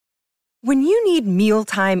When you need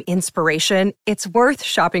mealtime inspiration, it's worth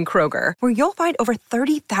shopping Kroger, where you'll find over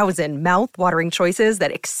 30,000 mouth-watering choices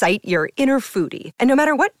that excite your inner foodie. And no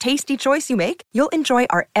matter what tasty choice you make, you'll enjoy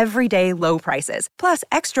our everyday low prices, plus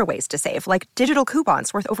extra ways to save, like digital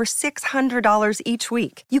coupons worth over $600 each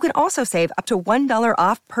week. You can also save up to $1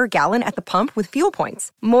 off per gallon at the pump with fuel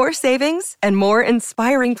points. More savings and more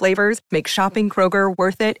inspiring flavors make shopping Kroger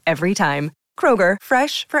worth it every time. Kroger,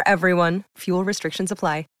 fresh for everyone. Fuel restrictions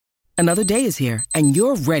apply. Another day is here, and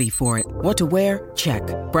you're ready for it. What to wear? Check.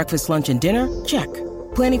 Breakfast, lunch, and dinner? Check.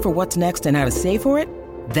 Planning for what's next and how to save for it?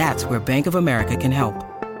 That's where Bank of America can help.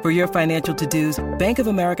 For your financial to-dos, Bank of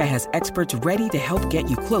America has experts ready to help get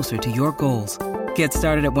you closer to your goals. Get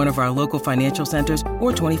started at one of our local financial centers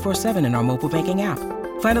or 24/7 in our mobile banking app.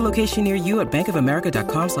 Find a location near you at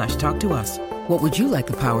bankofamerica.com/talktous. What would you like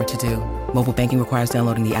the power to do? Mobile banking requires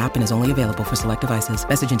downloading the app and is only available for select devices.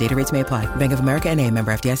 Message and data rates may apply. Bank of America N.A.,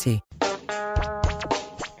 member FDIC.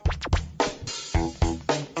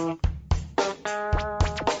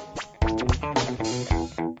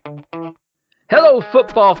 Hello,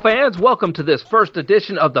 football fans. Welcome to this first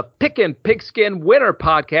edition of the Pickin' Pigskin Winter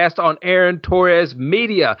Podcast on Aaron Torres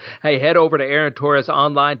Media. Hey, head over to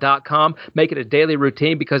AaronTorresOnline.com. Make it a daily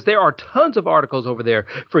routine because there are tons of articles over there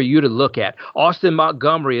for you to look at. Austin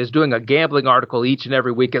Montgomery is doing a gambling article each and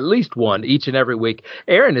every week, at least one each and every week.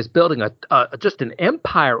 Aaron is building just an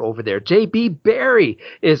empire over there. J.B. Barry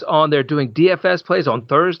is on there doing DFS plays on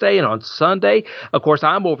Thursday and on Sunday. Of course,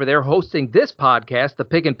 I'm over there hosting this podcast, the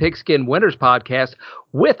Pickin' Pigskin Winners Podcast,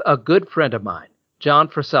 with a good friend of mine, John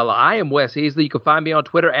Frisella. I am Wes Easley. You can find me on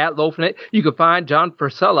Twitter at Lofinit. You can find John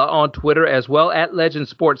Frisella on Twitter as well at Legend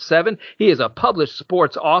Sports 7. He is a published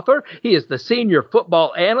sports author. He is the senior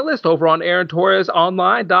football analyst over on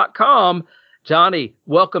AaronTorresOnline.com. Johnny,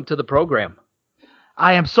 welcome to the program.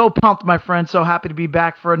 I am so pumped, my friend. So happy to be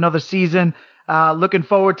back for another season. Looking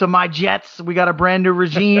forward to my Jets. We got a brand new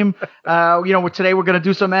regime. Today we're going to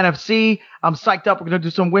do some NFC. I'm psyched up. We're going to do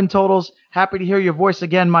some win totals. Happy to hear your voice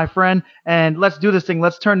again, my friend. And let's do this thing.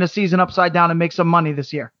 Let's turn the season upside down and make some money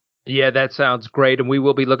this year. Yeah, that sounds great. And we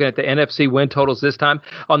will be looking at the NFC win totals this time.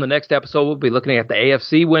 On the next episode, we'll be looking at the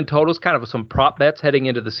AFC win totals, kind of some prop bets heading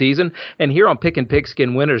into the season. And here on Pickin'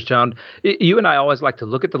 Pigskin Winners, John, you and I always like to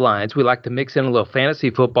look at the lines. We like to mix in a little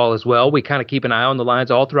fantasy football as well. We kind of keep an eye on the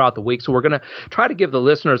lines all throughout the week. So we're going to try to give the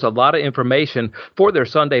listeners a lot of information for their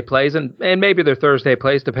Sunday plays and maybe their Thursday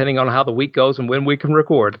plays, depending on how the week goes and when we can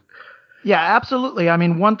record. Yeah, absolutely. I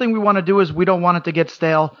mean, one thing we want to do is we don't want it to get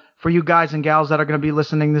stale for you guys and gals that are going to be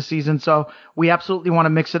listening this season. So we absolutely want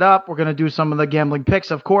to mix it up. We're going to do some of the gambling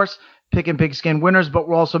picks, of course, Pickin' Pigskin Winners, but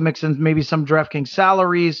we'll also mix in maybe some DraftKings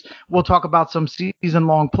salaries. We'll talk about some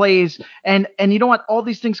season-long plays. And you know what? All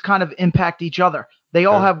these things kind of impact each other. They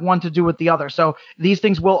all have one to do with the other. So these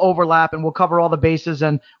things will overlap, and we'll cover all the bases,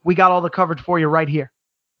 and we got all the coverage for you right here.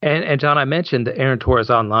 And John, I mentioned the Aaron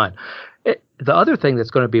Torres Online. The other thing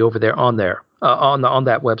that's going to be over there on that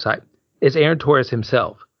website is Aaron Torres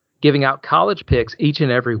himself, giving out college picks each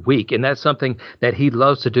and every week. And that's something that he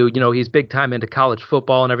loves to do. You know, he's big time into college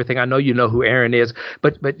football and everything. I know you know who Aaron is,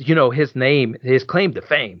 but you know, his name, his claim to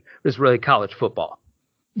fame is really college football.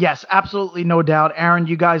 Yes, absolutely. No doubt. Aaron,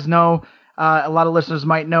 you guys know, a lot of listeners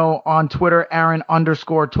might know on Twitter,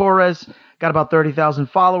 Aaron_Torres, got about 30,000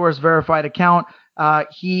 followers, verified account.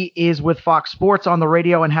 He is with Fox Sports on the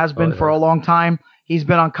radio and has been for a long time. He's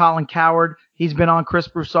been on Colin Cowherd. He's been on Chris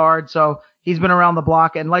Broussard. So he's been around the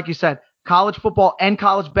block. And like you said, college football and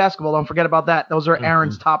college basketball, don't forget about that. Those are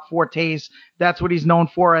Aaron's top fortes. That's what he's known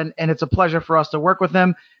for. And it's a pleasure for us to work with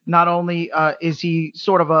him. Not only is he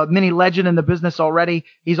sort of a mini legend in the business already,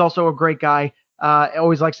 he's also a great guy.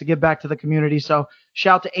 Always likes to give back to the community. So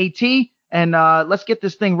shout to AT, and let's get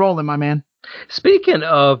this thing rolling, my man. Speaking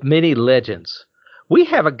of mini legends, we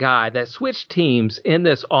have a guy that switched teams in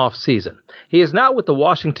this offseason. He is now with the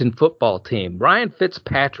Washington football team, Ryan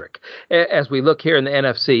Fitzpatrick. As we look here in the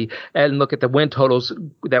NFC and look at the win totals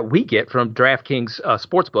that we get from DraftKings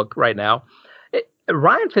Sportsbook right now,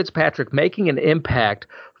 Ryan Fitzpatrick making an impact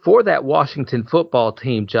for that Washington football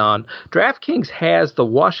team, John. DraftKings has the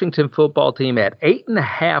Washington football team at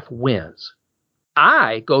 8.5 wins.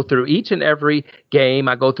 I go through each and every game.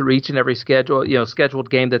 I go through each and every scheduled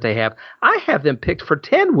game that they have. I have them picked for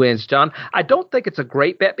 10 wins, John. I don't think it's a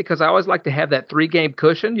great bet because I always like to have that 3-game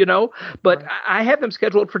cushion, but I have them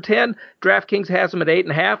scheduled for 10. DraftKings has them at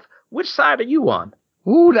 8.5. Which side are you on?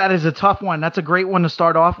 Ooh, that is a tough one. That's a great one to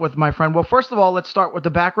start off with, my friend. Well, first of all, let's start with the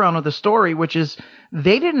background of the story, which is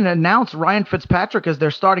they didn't announce Ryan Fitzpatrick as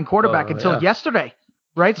their starting quarterback until yesterday,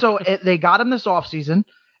 right? So they got him this offseason.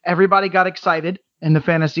 Everybody got excited. in the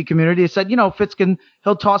fantasy community. They said, Fitz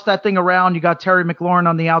he'll toss that thing around. You got Terry McLaurin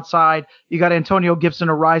on the outside. You got Antonio Gibson,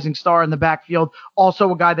 a rising star in the backfield.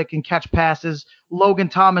 Also a guy that can catch passes. Logan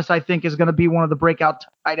Thomas, I think, is going to be one of the breakout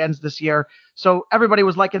tight ends this year. So everybody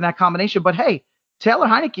was liking that combination. But hey, Taylor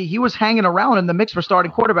Heineke, he was hanging around in the mix for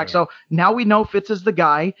starting quarterback. So now we know Fitz is the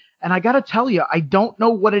guy. And I got to tell you, I don't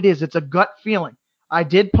know what it is. It's a gut feeling. I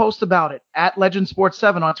did post about it at Legend Sports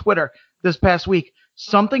 7 on Twitter this past week.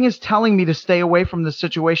 Something is telling me to stay away from the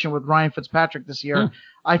situation with Ryan Fitzpatrick this year.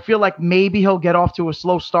 I feel like maybe he'll get off to a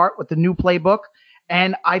slow start with the new playbook.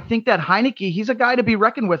 And I think that Heineke, he's a guy to be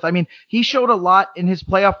reckoned with. I mean, he showed a lot in his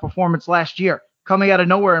playoff performance last year, coming out of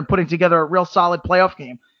nowhere and putting together a real solid playoff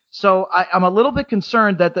game. So I'm a little bit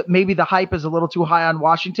concerned that maybe the hype is a little too high on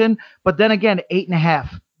Washington. But then again,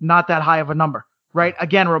 8.5, not that high of a number, right?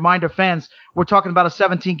 Again, reminder fans, we're talking about a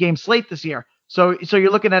 17-game slate this year. So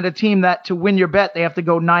you're looking at a team that to win your bet, they have to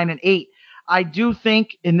go 9-8. I do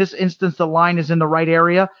think in this instance, the line is in the right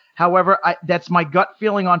area. However, that's my gut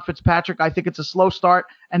feeling on Fitzpatrick. I think it's a slow start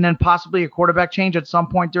and then possibly a quarterback change at some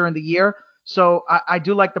point during the year. So I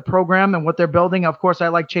do like the program and what they're building. Of course, I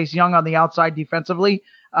like Chase Young on the outside defensively.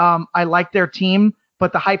 I like their team,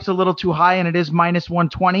 but the hype's a little too high and it is minus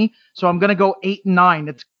 120. So I'm going to go 8-9.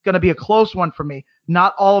 It's going to be a close one for me.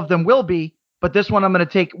 Not all of them will be, but this one I'm going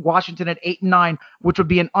to take Washington at 8-9, which would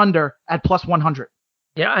be an under at plus 100.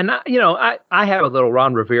 Yeah, and I have a little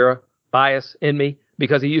Ron Rivera bias in me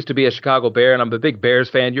because he used to be a Chicago Bear, and I'm a big Bears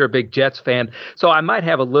fan. You're a big Jets fan, so I might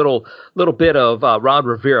have a little bit of Ron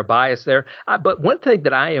Rivera bias there. But one thing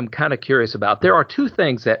that I am kind of curious about, there are two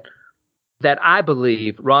things that I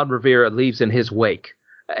believe Ron Rivera leaves in his wake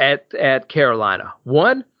at Carolina.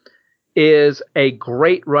 One is a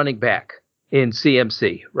great running back in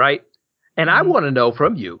CMC, right? And I want to know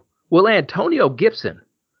from you, will Antonio Gibson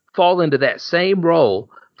fall into that same role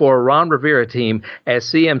for a Ron Rivera team as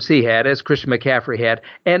CMC had, as Christian McCaffrey had?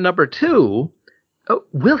 And number two,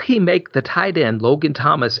 will he make the tight end Logan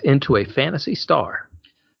Thomas into a fantasy star?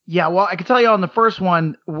 Yeah, well, I can tell you on the first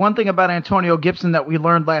one thing about Antonio Gibson that we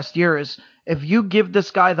learned last year is if you give this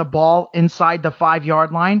guy the ball inside the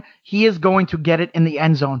 5-yard line, he is going to get it in the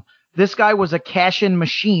end zone. This guy was a cash-in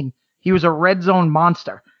machine. He was a red zone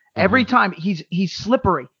monster. Every time he's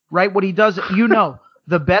slippery, right? What he does,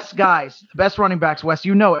 the best guys, the best running backs, Wes,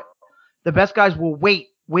 the best guys will wait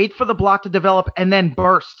for the block to develop and then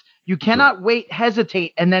burst. You cannot wait,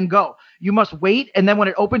 hesitate, and then go. You must wait, and then when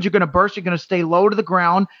it opens, you're going to burst. You're going to stay low to the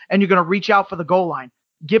ground, and you're going to reach out for the goal line.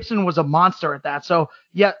 Gibson was a monster at that. So,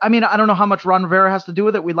 yeah, I mean, I don't know how much Ron Rivera has to do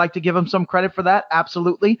with it. We'd like to give him some credit for that,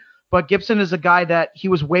 absolutely. But Gibson is a guy that he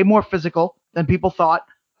was way more physical than people thought.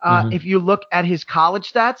 If you look at his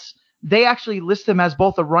college stats, they actually list him as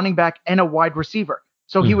both a running back and a wide receiver.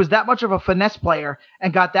 So he was that much of a finesse player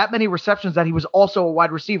and got that many receptions that he was also a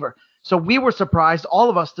wide receiver. So we were surprised, all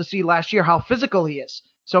of us, to see last year how physical he is.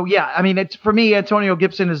 So, yeah, I mean, for me, Antonio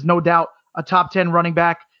Gibson is no doubt a top 10 running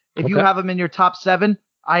back. If you have him in your top 7,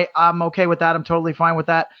 I'm okay with that. I'm totally fine with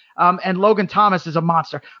that. And Logan Thomas is a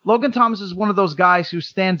monster. Logan Thomas is one of those guys who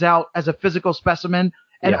stands out as a physical specimen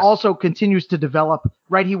and also continues to develop,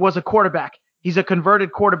 right? He was a quarterback. He's a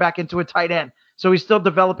converted quarterback into a tight end. So he's still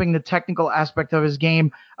developing the technical aspect of his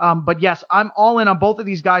game. But yes, I'm all in on both of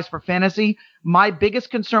these guys for fantasy. My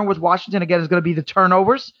biggest concern with Washington, again, is going to be the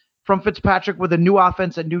turnovers from Fitzpatrick with a new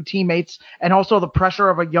offense and new teammates, and also the pressure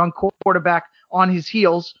of a young quarterback on his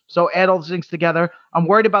heels. So add all those things together. I'm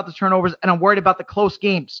worried about the turnovers, and I'm worried about the close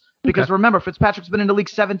games. Because remember, Fitzpatrick's been in the league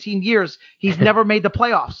 17 years. He's never made the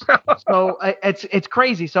playoffs. So it's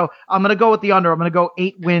crazy. So I'm going to go with the under. I'm going to go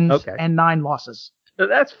 8 wins and 9 losses.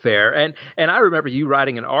 That's fair. And I remember you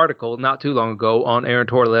writing an article not too long ago on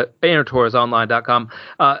AaronTorresOnline.com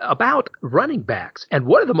about running backs. And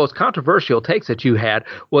one of the most controversial takes that you had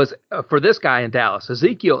was for this guy in Dallas,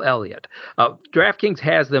 Ezekiel Elliott. DraftKings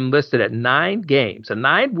has them listed at 9 games, a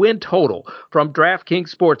 9-win total from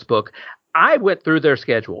DraftKings Sportsbook. I went through their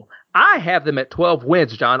schedule. I have them at 12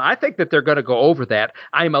 wins, John. I think that they're going to go over that.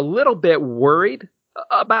 I'm a little bit worried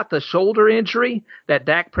about the shoulder injury that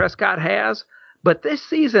Dak Prescott has. But this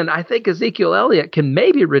season, I think Ezekiel Elliott can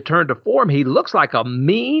maybe return to form. He looks like a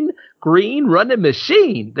mean, green running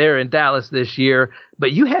machine there in Dallas this year.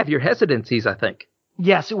 But you have your hesitancies, I think.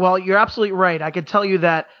 Yes, well, you're absolutely right. I can tell you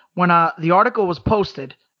that when the article was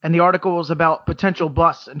posted, and the article was about potential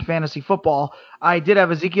busts in fantasy football, I did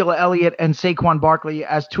have Ezekiel Elliott and Saquon Barkley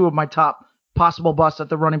as 2 of my top possible busts at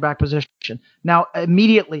the running back position. Now,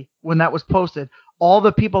 immediately when that was posted, all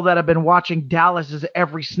the people that have been watching Dallas's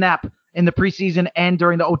every snap in the preseason and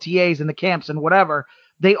during the OTAs and the camps and whatever,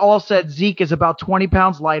 they all said Zeke is about 20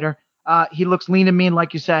 pounds lighter. He looks lean and mean,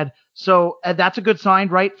 like you said. So that's a good sign,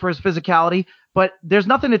 right, for his physicality. But there's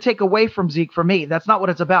nothing to take away from Zeke for me. That's not what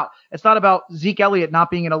it's about. It's not about Zeke Elliott not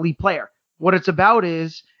being an elite player. What it's about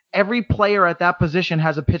is every player at that position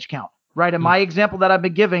has a pitch count, right? And my example that I've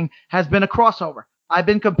been giving has been a crossover. I've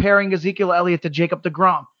been comparing Ezekiel Elliott to Jacob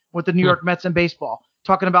deGrom with the New York Mets in baseball,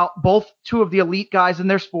 talking about both two of the elite guys in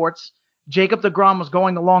their sports. Jacob deGrom was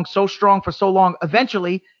going along so strong for so long.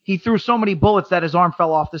 Eventually, he threw so many bullets that his arm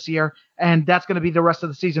fell off this year, and that's going to be the rest of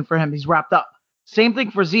the season for him. He's wrapped up. Same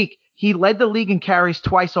thing for Zeke. He led the league in carries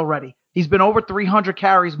twice already. He's been over 300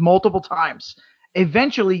 carries multiple times.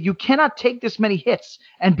 Eventually, you cannot take this many hits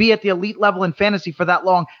and be at the elite level in fantasy for that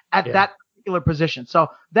long at that particular position. So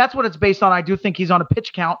that's what it's based on. I do think he's on a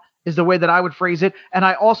pitch count is the way that I would phrase it. And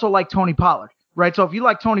I also like Tony Pollard, right? So if you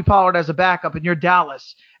like Tony Pollard as a backup and you're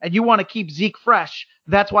Dallas and you want to keep Zeke fresh,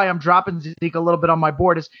 that's why I'm dropping Zeke a little bit on my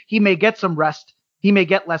board is he may get some rest. He may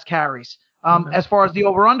get less carries. As far as the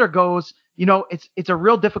over-under goes, it's a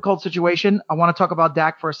real difficult situation. I want to talk about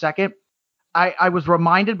Dak for a second. I was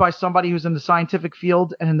reminded by somebody who's in the scientific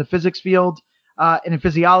field and in the physics field and in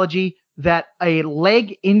physiology that a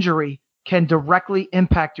leg injury can directly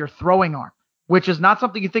impact your throwing arm, which is not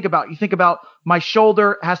something you think about. You think about my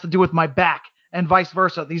shoulder has to do with my back and vice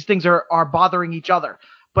versa. These things are bothering each other.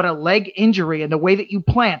 But a leg injury and the way that you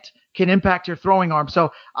plant can impact your throwing arm.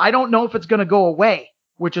 So I don't know if it's going to go away,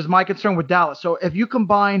 which is my concern with Dallas. So if you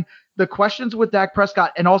combine the questions with Dak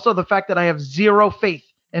Prescott and also the fact that I have zero faith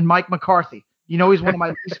in Mike McCarthy, he's one of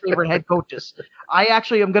my least favorite head coaches. I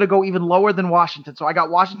actually am going to go even lower than Washington. So I got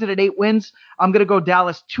Washington at 8 wins. I'm going to go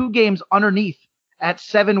Dallas 2 games underneath at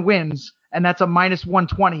 7 wins, and that's a minus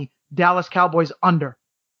 120. Dallas Cowboys under.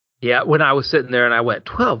 Yeah, when I was sitting there and I went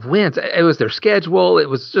 12 wins, it was their schedule. It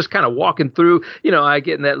was just kind of walking through. I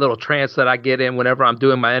get in that little trance that I get in whenever I'm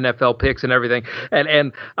doing my NFL picks and everything.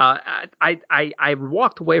 And I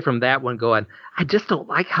walked away from that one going, I just don't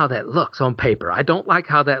like how that looks on paper. I don't like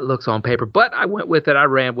how that looks on paper. But I went with it. I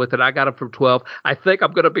ran with it. I got them from 12. I think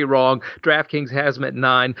I'm going to be wrong. DraftKings has them at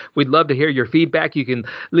 9. We'd love to hear your feedback. You can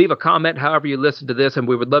leave a comment however you listen to this, and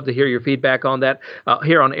we would love to hear your feedback on that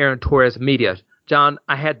here on Aaron Torres Media. John,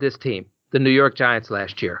 I had this team, the New York Giants,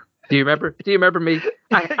 last year. Do you remember? Do you remember me?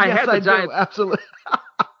 I yes, had the Giants. Do. Absolutely.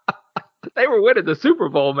 They were winning the Super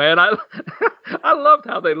Bowl, man. I loved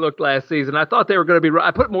how they looked last season. I thought they were going to be.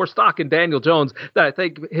 I put more stock in Daniel Jones than I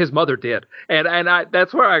think his mother did, and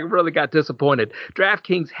that's where I really got disappointed.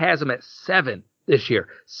 DraftKings has them at 7 this year,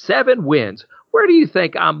 7 wins. Where do you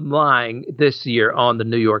think I'm lying this year on the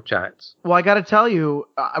New York Giants? Well, I got to tell you,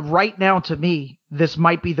 right now, to me, this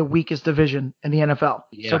might be the weakest division in the NFL.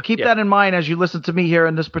 So keep that in mind as you listen to me here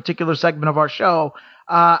in this particular segment of our show.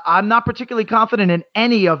 I'm not particularly confident in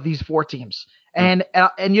any of these 4 teams. And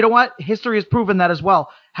you know what? History has proven that as well.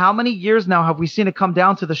 How many years now have we seen it come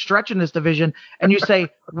down to the stretch in this division? And you say,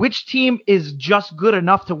 which team is just good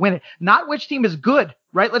enough to win it? Not which team is good,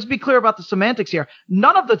 right? Let's be clear about the semantics here.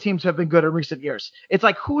 None of the teams have been good in recent years. It's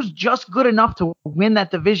like, who's just good enough to win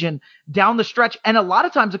that division down the stretch? And a lot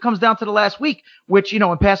of times it comes down to the last week, which,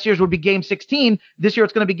 in past years would be game 16. This year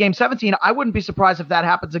it's going to be game 17. I wouldn't be surprised if that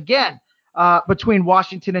happens again between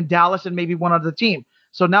Washington and Dallas and maybe one other team.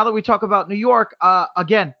 So now that we talk about New York,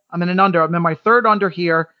 again, I'm in an under. I'm in my 3rd under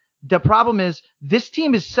here. The problem is this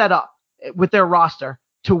team is set up with their roster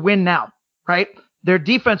to win now, right? Their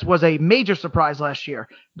defense was a major surprise last year.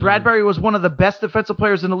 Bradbury was one of the best defensive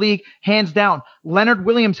players in the league, hands down. Leonard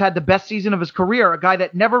Williams had the best season of his career, a guy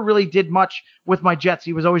that never really did much with my Jets.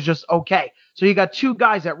 He was always just okay. So you got 2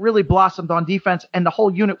 guys that really blossomed on defense, and the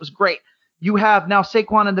whole unit was great. You have now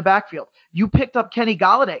Saquon in the backfield. You picked up Kenny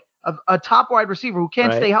Golladay, a top wide receiver who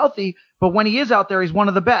can't stay healthy, but when he is out there, he's one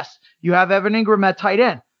of the best. You have Evan Ingram at tight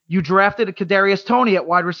end. You drafted a Kadarius Toney at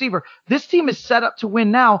wide receiver. This team is set up to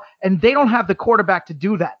win now, and they don't have the quarterback to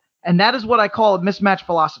do that. And that is what I call a mismatch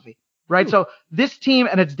philosophy, right? So this team,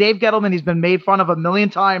 and it's Dave Gettleman. He's been made fun of a million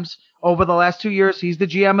times over the last 2 years. He's the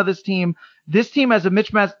GM of this team. This team has a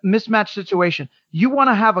mismatch situation. You want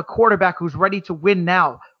to have a quarterback who's ready to win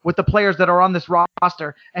now with the players that are on this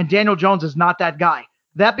roster, and Daniel Jones is not that guy.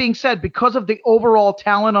 That being said, because of the overall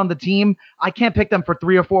talent on the team, I can't pick them for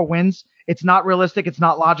 3 or 4 wins. It's not realistic. It's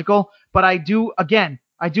not logical. But I do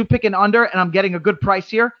pick an under, and I'm getting a good price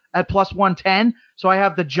here at plus 110. So I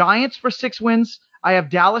have the Giants for 6 wins. I have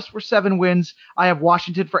Dallas for 7 wins. I have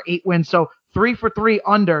Washington for 8 wins. So 3 for 3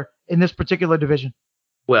 under in this particular division.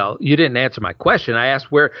 Well, you didn't answer my question. I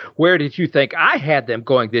asked where did you think I had them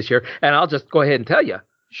going this year? And I'll just go ahead and tell you.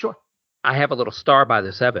 Sure. I have a little star by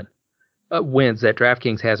the 7. Wins that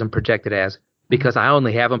DraftKings has them projected as because I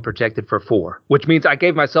only have them projected for 4, which means I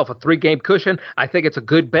gave myself a 3-game cushion. I think it's a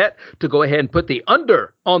good bet to go ahead and put the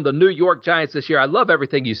under on the New York Giants this year. I love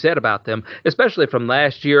everything you said about them, especially from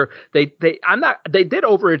last year. They did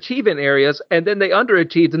overachieve in areas, and then they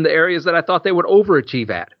underachieved in the areas that I thought they would overachieve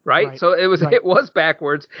at, right? So it was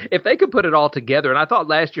backwards. If they could put it all together, and I thought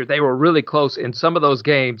last year they were really close in some of those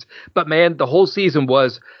games, but man, the whole season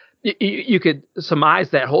was. You could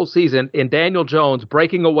surmise that whole season in Daniel Jones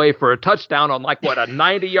breaking away for a touchdown on a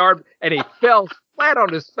 90-yard, and he fell flat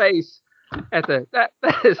on his face that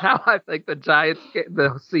is how I think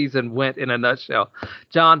the season went in a nutshell.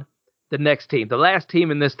 John, the next team, the last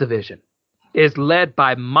team in this division, is led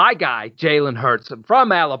by my guy, Jalen Hurts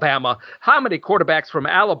from Alabama. How many quarterbacks from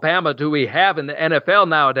Alabama do we have in the NFL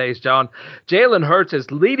nowadays, John? Jalen Hurts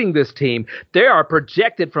is leading this team. They are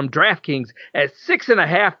projected from DraftKings at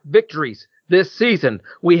 6.5 victories this season.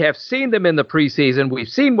 We have seen them in the preseason. We've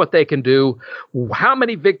seen what they can do. How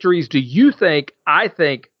many victories do you think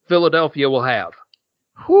Philadelphia will have?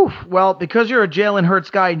 Whew. Well, because you're a Jalen Hurts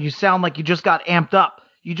guy and you sound like you just got amped up.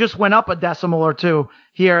 You just went up a decimal or two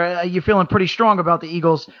here. You're feeling pretty strong about the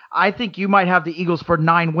Eagles. I think you might have the Eagles for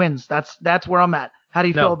 9 wins. That's where I'm at. How do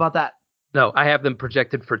you feel about that? No, I have them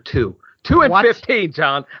projected for 2. 2 and 15,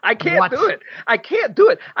 John. I can't do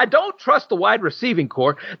it. I don't trust the wide receiving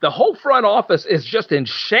core. The whole front office is just in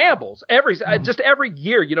shambles. Every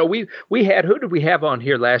year, we had, who did we have on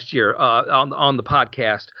here last year on the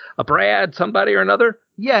podcast? Brad, somebody or another?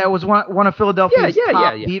 Yeah, it was one of Philadelphia's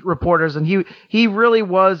top beat reporters, and he really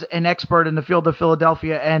was an expert in the field of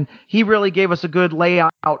Philadelphia, and he really gave us a good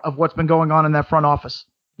layout of what's been going on in that front office.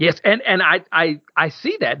 Yes, and I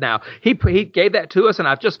see that now. He gave that to us, and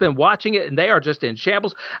I've just been watching it, and they are just in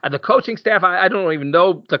shambles. The coaching staff, I don't even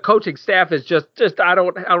know. The coaching staff is just I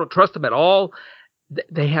don't trust them at all.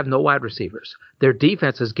 They have no wide receivers. Their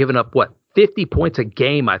defense has given up 50 points a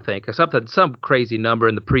game, I think, or some crazy number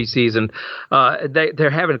in the preseason. They're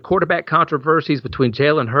having quarterback controversies between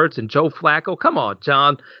Jalen Hurts and Joe Flacco. Come on,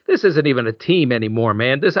 John. This isn't even a team anymore,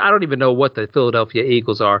 man. I don't even know what the Philadelphia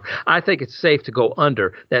Eagles are. I think it's safe to go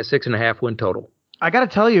under that 6.5 win total. I got to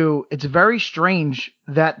tell you, it's very strange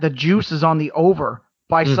that the juice is on the over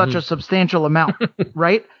by such a substantial amount,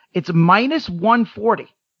 right? It's minus 140.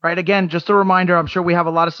 Right. Again, just a reminder, I'm sure we have a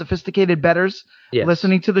lot of sophisticated bettors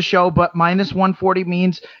listening to the show, but minus 140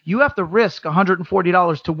 means you have to risk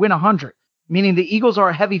 $140 to win 100, meaning the Eagles are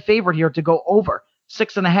a heavy favorite here to go over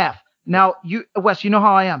 6.5. Now, Wes, you know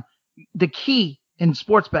how I am. The key in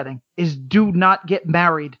sports betting is do not get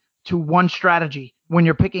married to one strategy when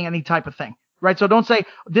you're picking any type of thing. Right. So don't say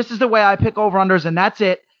this is the way I pick over-unders and that's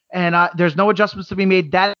it. And there's no adjustments to be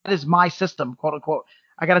made. That is my system, quote unquote.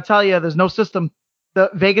 I got to tell you, there's no system. The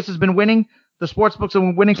Vegas has been winning. The sports books have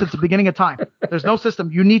been winning since the beginning of time. There's no system.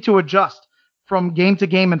 You need to adjust from game to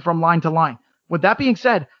game and from line to line. With that being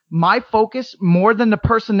said, my focus more than the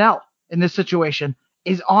personnel in this situation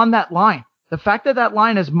is on that line. The fact that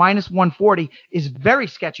line is minus 140 is very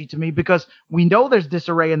sketchy to me because we know there's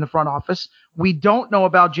disarray in the front office. We don't know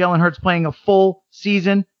about Jalen Hurts playing a full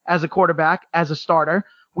season as a quarterback, as a starter.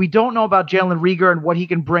 We don't know about Jalen Reagor and what he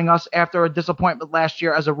can bring us after a disappointment last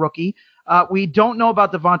year as a rookie. We don't know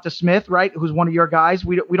about Devonta Smith, right, who's one of your guys.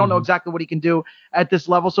 We don't know exactly what he can do at this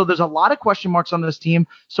level. So there's a lot of question marks on this team.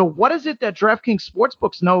 So what is it that DraftKings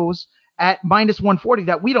Sportsbooks knows at minus 140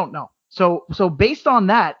 that we don't know? So based on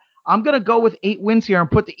that, I'm going to go with 8 wins here and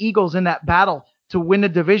put the Eagles in that battle to win the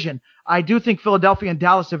division. I do think Philadelphia and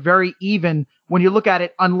Dallas are very even when you look at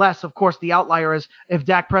it, unless, of course, the outlier is if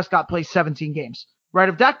Dak Prescott plays 17 games. Right?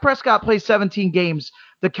 If Dak Prescott plays 17 games,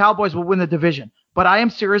 the Cowboys will win the division. But I am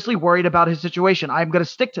seriously worried about his situation. I'm going to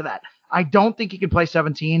stick to that. I don't think he can play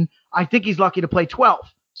 17. I think he's lucky to play 12.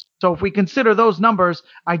 So if we consider those numbers,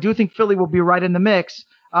 I do think Philly will be right in the mix.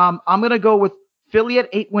 I'm going to go with Philly at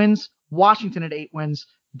 8 wins, Washington at 8 wins,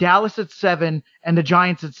 Dallas at 7, and the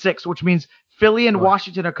Giants at 6, which means Philly and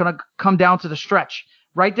Washington are going to come down to the stretch,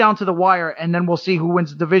 right down to the wire, and then we'll see who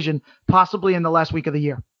wins the division, possibly in the last week of the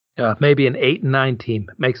year. Maybe an 8 and 9 team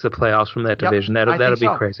makes the playoffs from that division. That'll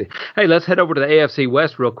be crazy. Hey, let's head over to the AFC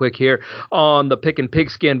West real quick here on the Pick and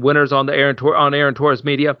Pigskin winners on the Aaron Torres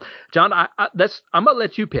Media. John, I'm gonna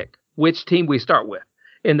let you pick which team we start with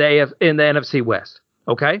in the NFC West.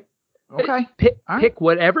 Okay. Okay. Pick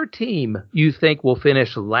whatever team you think will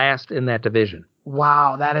finish last in that division.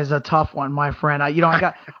 Wow, that is a tough one, my friend.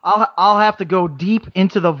 I'll have to go deep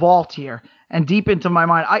into the vault here and deep into my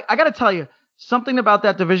mind. I got to tell you. Something about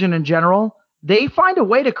that division in general, they find a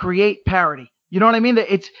way to create parity. You know what I mean?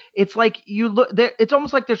 It's like you look. It's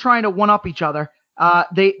almost like they're trying to one up each other.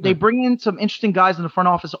 They bring in some interesting guys in the front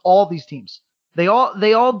office. All these teams, They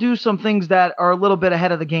all do some things that are a little bit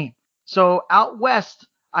ahead of the game. So out west,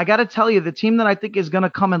 I got to tell you, the team that I think is going to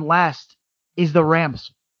come in last is the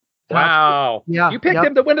Rams. Wow. Yeah. You picked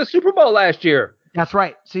them to win the Super Bowl last year. That's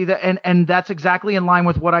right. See that, and that's exactly in line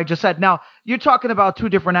with what I just said. Now, you're talking about two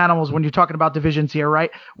different animals when you're talking about divisions here,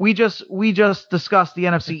 right? We just discussed the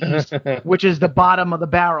NFC East, which is the bottom of the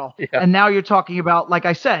barrel. Yeah. And now you're talking about, like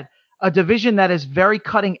I said, a division that is very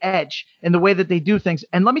cutting edge in the way that they do things.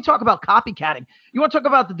 And let me talk about copycatting. You want to talk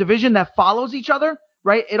about the division that follows each other,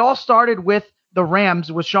 right? It all started with the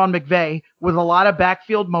Rams with Sean McVay, with a lot of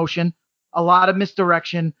backfield motion, a lot of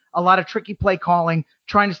misdirection, a lot of tricky play calling,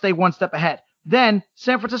 trying to stay one step ahead. Then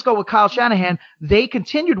San Francisco with Kyle Shanahan, they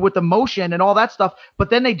continued with the motion and all that stuff,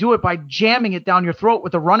 but then they do it by jamming it down your throat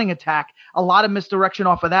with a running attack. A lot of misdirection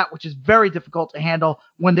off of that, which is very difficult to handle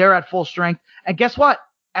when they're at full strength. And guess what?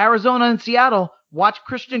 Arizona and Seattle, watch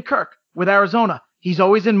Christian Kirk with Arizona. He's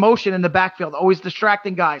always in motion in the backfield, always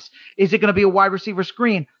distracting guys. Is it going to be a wide receiver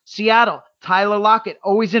screen? Seattle, Tyler Lockett,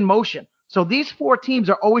 always in motion. So these four teams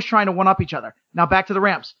are always trying to one-up each other. Now back to the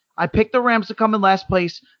Rams. I picked the Rams to come in last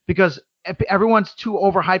place because everyone's too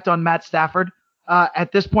overhyped on Matt Stafford.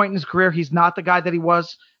 At this point in his career, he's not the guy that he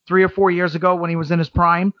was 3 or 4 years ago when he was in his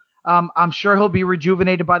prime. I'm sure he'll be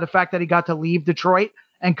rejuvenated by the fact that he got to leave Detroit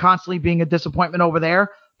and constantly being a disappointment over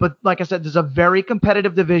there. But like I said, there's a very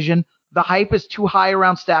competitive division. The hype is too high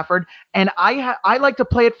around Stafford, and I like to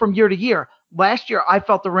play it from year to year. Last year, I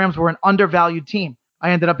felt the Rams were an undervalued team. I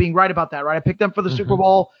ended up being right about that, right? I picked them for the Super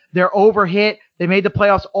Bowl. They're overhit. They made the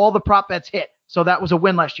playoffs. All the prop bets hit. So that was a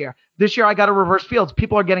win last year. This year, I got a reverse fields.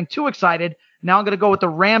 People are getting too excited. Now I'm going to go with the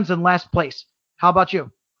Rams in last place. How about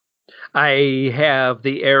you? I have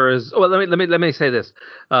the errors. Well, let me say this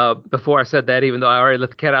before I said that, even though I already let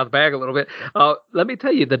the cat out of the bag a little bit. Let me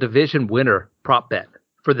tell you the division winner prop bet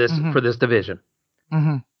for this division.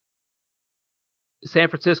 Mm-hmm. San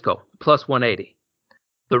Francisco plus 180,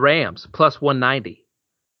 the Rams plus 190,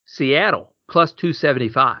 Seattle plus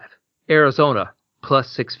 275, Arizona plus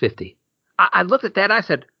 650. I looked at that. I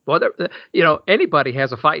said, well, anybody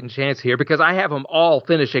has a fighting chance here because I have them all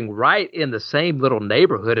finishing right in the same little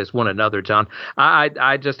neighborhood as one another, John.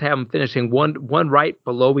 I just have them finishing one right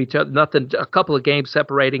below each other, nothing, a couple of games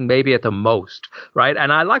separating maybe at the most, right?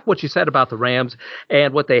 And I like what you said about the Rams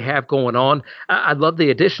and what they have going on. I love the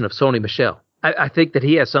addition of Sony Michel. I think that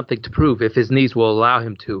he has something to prove if his knees will allow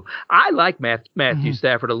him to. I like Matthew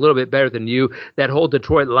Stafford a little bit better than you. That whole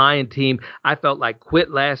Detroit Lion team, I felt like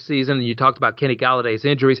quit last season. And you talked about Kenny Galladay's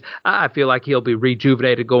injuries. I feel like he'll be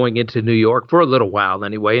rejuvenated going into New York for a little while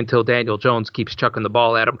anyway, until Daniel Jones keeps chucking the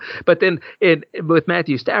ball at him. But then with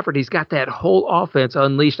Matthew Stafford, he's got that whole offense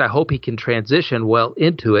unleashed. I hope he can transition well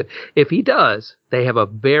into it. If he does, they have a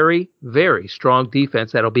very, very strong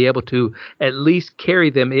defense that'll be able to at least carry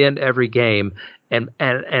them in every game. And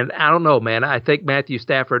I don't know, man. I think Matthew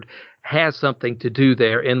Stafford has something to do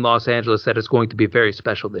there in Los Angeles that is going to be very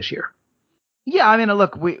special this year. Yeah, I mean,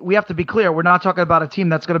 look, we have to be clear. We're not talking about a team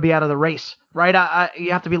that's going to be out of the race, right?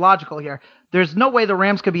 You have to be logical here. There's no way the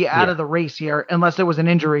Rams could be out of the race here unless there was an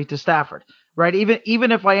injury to Stafford, right?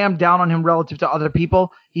 Even if I am down on him relative to other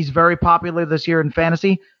people, he's very popular this year in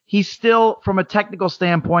fantasy. He's still, from a technical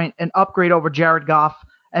standpoint, an upgrade over Jared Goff.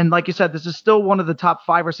 And like you said, this is still one of the top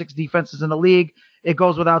 5 or 6 defenses in the league. It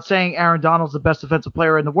goes without saying Aaron Donald's the best defensive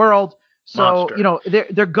player in the world. So,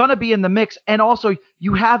 Monster. They're going to be in the mix. And also,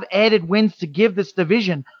 you have added wins to give this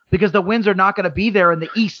division because the wins are not going to be there in the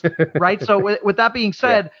East, right? So with that being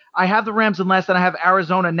said, I have the Rams in last, and I have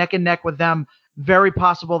Arizona neck and neck with them. Very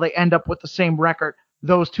possible they end up with the same record,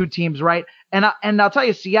 those two teams, right? And I'll tell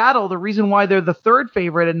you, Seattle, the reason why they're the third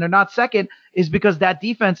favorite and they're not second is because that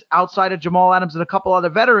defense outside of Jamal Adams and a couple other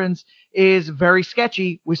veterans is very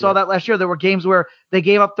sketchy. We saw that last year. There were games where they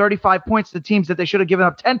gave up 35 points to teams that they should have given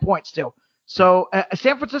up 10 points to. So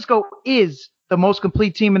San Francisco is the most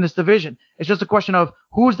complete team in this division. It's just a question of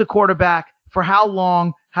who's the quarterback, for how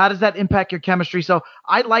long, how does that impact your chemistry? So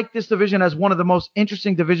I like this division as one of the most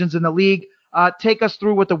interesting divisions in the league. Take us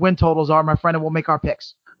through what the win totals are, my friend, and we'll make our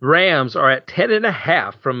picks. Rams are at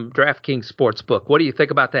 10.5 from DraftKings Sportsbook. What do you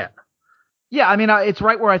think about that? Yeah, I mean, it's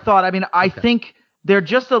right where I thought. I mean, I think they're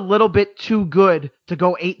just a little bit too good to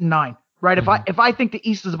go 8-9, right? Mm-hmm. If I think the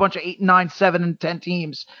East is a bunch of 8-9, 7-10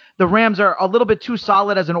 teams, the Rams are a little bit too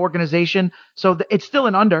solid as an organization. So it's still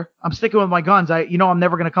an under. I'm sticking with my guns. I'm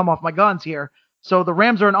never going to come off my guns here. So the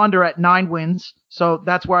Rams are an under at 9 wins. So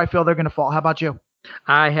that's where I feel they're going to fall. How about you?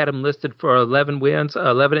 I had them listed for 11 wins,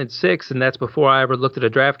 11-6, and that's before I ever looked at a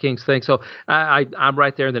DraftKings thing. So I'm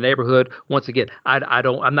right there in the neighborhood. Once again, I'm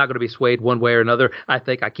not going to be swayed one way or another. I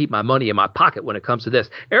think I keep my money in my pocket when it comes to this.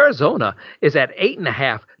 Arizona is at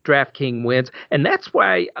 8.5 DraftKings wins, and that's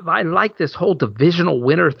why I like this whole divisional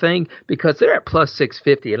winner thing, because they're at plus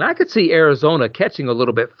 650, and I could see Arizona catching a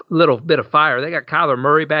little bit of fire. They got Kyler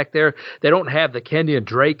Murray back there. They don't have the Kenyon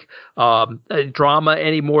Drake drama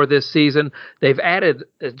anymore this season. They've added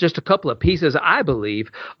just a couple of pieces, I believe,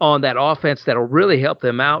 on that offense that'll really help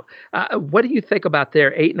them out. What do you think about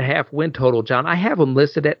their 8.5 win total, John? I have them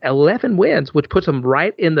listed at 11 wins, which puts them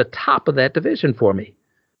right in the top of that division for me.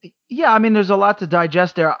 Yeah, I mean, there's a lot to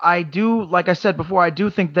digest there. I do, like I said before, I do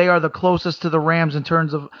think they are the closest to the Rams in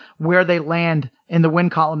terms of where they land in the win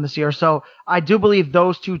column this year. So I do believe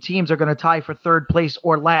those two teams are going to tie for third place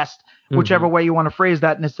or last, whichever way you want to phrase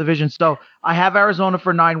that in this division. So I have Arizona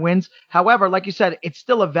for 9 wins. However, like you said, it's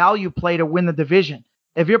still a value play to win the division.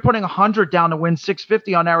 If you're putting 100 down to win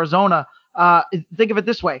 650 on Arizona, think of it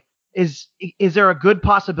this way. Is there a good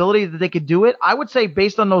possibility that they could do it? I would say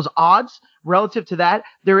based on those odds relative to that,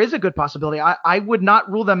 there is a good possibility. I would not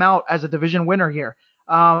rule them out as a division winner here.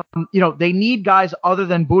 They need guys other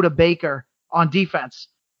than Budda Baker on defense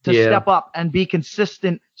to step up and be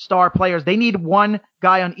consistent star players. They need one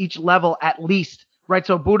guy on each level at least, right?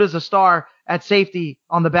 So Budda's a star at safety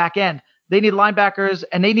on the back end. They need linebackers,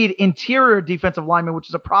 and they need interior defensive linemen, which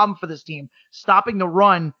is a problem for this team. Stopping the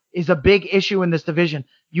run is a big issue in this division.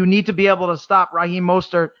 You need to be able to stop Raheem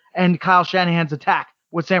Mostert and Kyle Shanahan's attack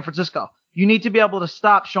with San Francisco. You need to be able to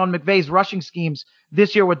stop Sean McVay's rushing schemes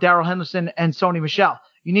this year with Darrell Henderson and Sony Michel.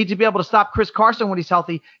 You need to be able to stop Chris Carson when he's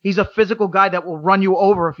healthy. He's a physical guy that will run you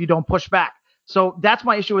over if you don't push back. So that's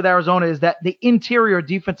my issue with Arizona, is that the interior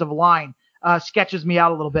defensive line sketches me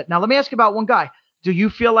out a little bit. Now, let me ask you about one guy. Do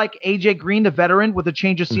you feel like A.J. Green, the veteran, with a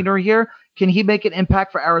change of scenery here, can he make an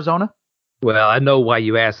impact for Arizona? Well, I know why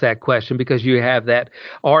you asked that question, because you have that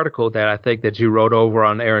article that I think that you wrote over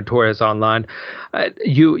on Aaron Torres Online.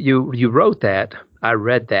 You wrote that. I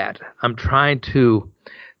read that. I'm trying to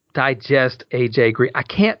digest A.J. Green. I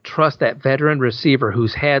can't trust that veteran receiver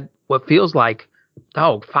who's had what feels like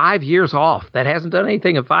 5 years off. That hasn't done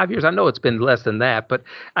anything in 5 years. I know it's been less than that, but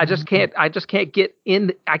I just can't get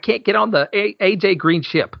in. I can't get on the A.J. Green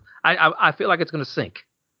ship. I feel like it's going to sink.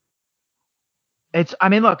 It's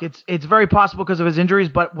very possible because of his injuries,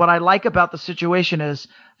 but what I like about the situation is,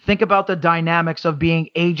 think about the dynamics of being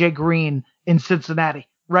A.J. Green in Cincinnati,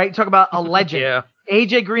 right? Talk about a legend. Yeah.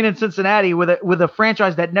 A.J. Green in Cincinnati with a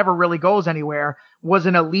franchise that never really goes anywhere was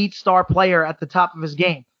an elite star player at the top of his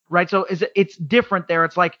game, right? So it's different there.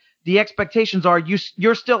 It's like the expectations are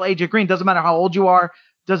you're still A.J. Green. Doesn't matter how old you are.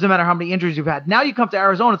 Doesn't matter how many injuries you've had. Now you come to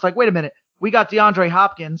Arizona. It's like, wait a minute. We got DeAndre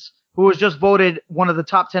Hopkins, who was just voted one of the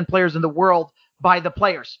top 10 players in the world by the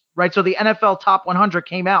players, right? So the NFL Top 100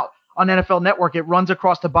 came out on NFL Network. It runs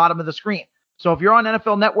across the bottom of the screen. So if you're on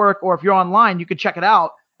NFL Network or if you're online, you can check it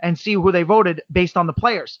out and see who they voted based on the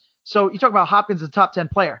players. So you talk about Hopkins, the top 10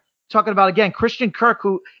 player. Talking about, again, Christian Kirk,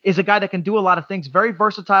 who is a guy that can do a lot of things, very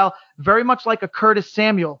versatile, very much like a Curtis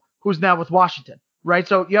Samuel, who's now with Washington, right?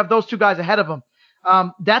 So you have those two guys ahead of him.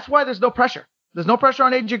 That's why there's no pressure. There's no pressure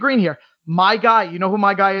on A.J. Green here. My guy, you know who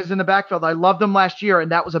my guy is in the backfield. I loved him last year,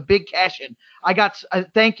 and that was a big cash-in.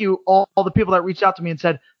 Thank you, all the people that reached out to me and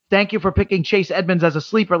said, thank you for picking Chase Edmonds as a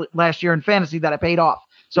sleeper last year in fantasy that I paid off.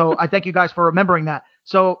 So I thank you guys for remembering that.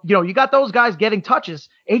 So, you got those guys getting touches.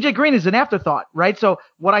 A.J. Green is an afterthought, right? So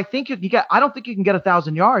what I think you can get, I don't think you can get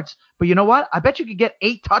 1,000 yards, but you know what? I bet you could get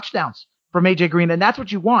 8 touchdowns from A.J. Green, and that's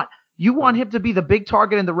what you want. You want him to be the big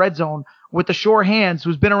target in the red zone with the sure hands,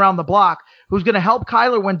 who's been around the block, who's going to help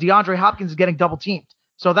Kyler when DeAndre Hopkins is getting double teamed.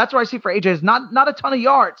 So that's what I see for AJ, is not a ton of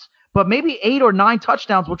yards, but maybe 8 or 9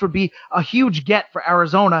 touchdowns, which would be a huge get for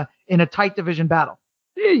Arizona in a tight division battle.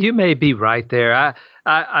 Yeah, you may be right there.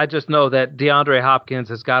 I just know that DeAndre Hopkins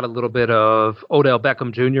has got a little bit of Odell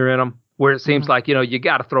Beckham Jr. in him, where it seems like, you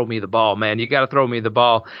got to throw me the ball, man. You got to throw me the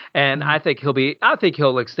ball. And I think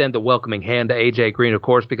he'll extend the welcoming hand to A.J. Green, of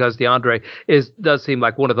course, because DeAndre does seem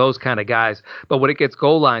like one of those kind of guys. But when it gets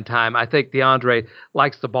goal line time, I think DeAndre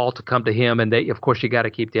likes the ball to come to him. And of course, you got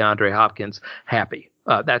to keep DeAndre Hopkins happy.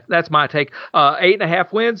 That's my take.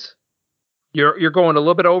 8.5 wins. You're going a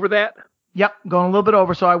little bit over that? Yep, going a little bit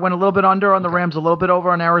over. So I went a little bit under on the Rams, a little bit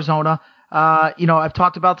over on Arizona. I've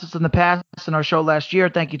talked about this in the past in our show last year.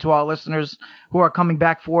 Thank you to all listeners who are coming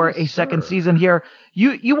back for a second season here.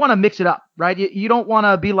 You want to mix it up, right? You don't want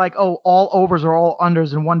to be like, all overs or all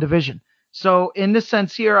unders in one division. So in this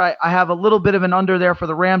sense here, I have a little bit of an under there for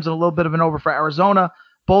the Rams and a little bit of an over for Arizona.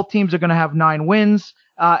 Both teams are going to have 9 wins,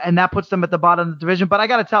 and that puts them at the bottom of the division. But I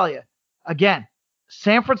got to tell you, again,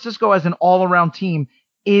 San Francisco as an all-around team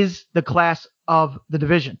is the class of the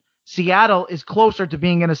division. Seattle is closer to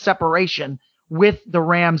being in a separation with the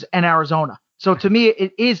Rams and Arizona. So to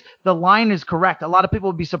me, the line is correct. A lot of people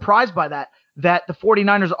would be surprised by that the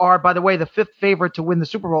 49ers are, by the way, the 5th favorite to win the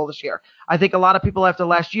Super Bowl this year. I think a lot of people after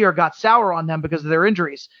last year got sour on them because of their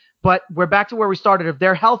injuries. But we're back to where we started. If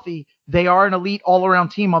they're healthy, they are an elite all-around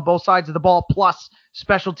team on both sides of the ball, plus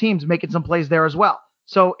special teams making some plays there as well.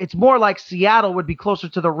 So it's more like Seattle would be closer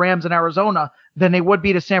to the Rams in Arizona than they would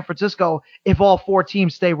be to San Francisco if all 4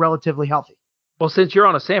 teams stay relatively healthy. Well, since you're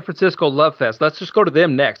on a San Francisco love fest, let's just go to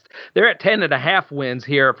them next. They're at 10.5 wins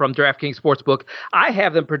here from DraftKings Sportsbook. I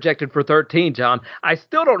have them projected for 13, John. I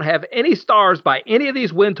still don't have any stars by any of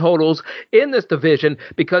these win totals in this division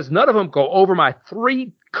because none of them go over my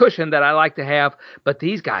 3 cushion that I like to have. But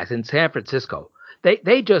these guys in San Francisco,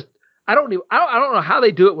 they just I don't know how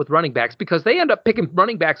they do it with running backs because they end up picking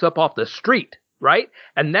running backs up off the street, right?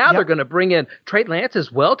 And now they're going to bring in Trey Lance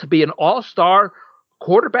as well to be an all-star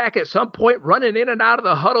quarterback at some point, running in and out of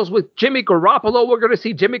the huddles with Jimmy Garoppolo. We're going to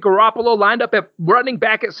see Jimmy Garoppolo lined up at running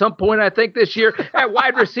back at some point, I think, this year, at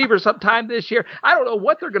wide receiver sometime this year. I don't know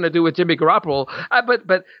what they're going to do with Jimmy Garoppolo,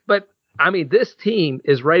 but I mean, this team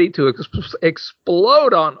is ready to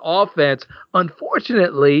explode on offense.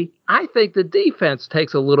 Unfortunately, I think the defense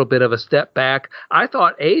takes a little bit of a step back. I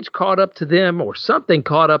thought age caught up to them or something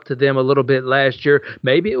caught up to them a little bit last year.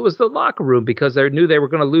 Maybe it was the locker room because they knew they were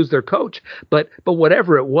going to lose their coach. But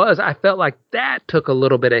whatever it was, I felt like that took a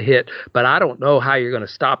little bit of hit. But I don't know how you're going to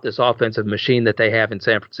stop this offensive machine that they have in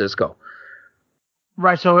San Francisco.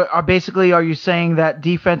 Right. So basically, are you saying that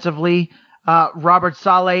defensively, Robert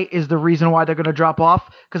Saleh is the reason why they're going to drop off?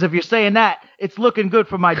 Because if you're saying that, it's looking good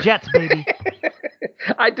for my Jets, baby.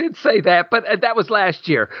 I did say that, but that was last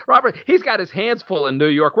year. Robert, he's got his hands full in New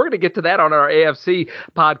York. We're going to get to that on our AFC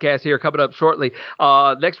podcast here coming up shortly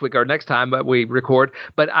next week or next time that we record.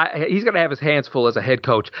 But he's going to have his hands full as a head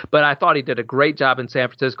coach. But I thought he did a great job in San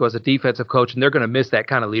Francisco as a defensive coach, and they're going to miss that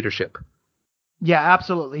kind of leadership. Yeah,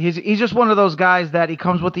 absolutely. He's just one of those guys that he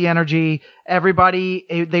comes with the energy.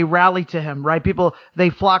 Everybody, they rally to him, right? People, they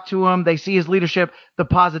flock to him. They see his leadership, the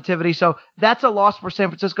positivity. So that's a loss for San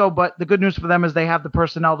Francisco, but the good news for them is they have the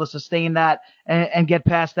personnel to sustain that and get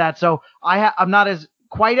past that. So I'm not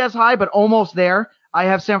quite as high, but almost there. I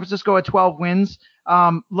have San Francisco at 12 wins.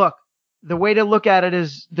 Look, the way to look at it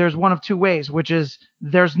is there's one of 2 ways, which is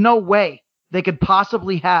there's no way they could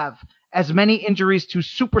possibly have as many injuries to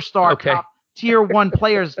superstar top tier 1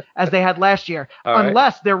 players as they had last year,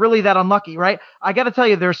 unless they're really that unlucky, right? I got to tell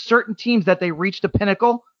you, there's certain teams that they reached a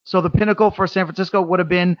pinnacle. So the pinnacle for San Francisco would have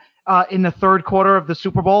been in the 3rd quarter of the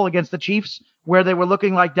Super Bowl against the Chiefs, where they were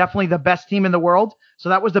looking like definitely the best team in the world. So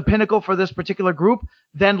that was the pinnacle for this particular group.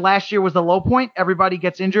 Then last year was the low point. Everybody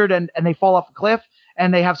gets injured and they fall off a cliff,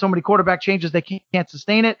 and they have so many quarterback changes they can't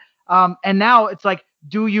sustain it. And now it's like,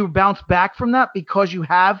 do you bounce back from that because you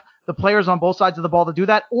have the players on both sides of the ball to do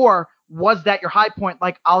that? Or was that your high point?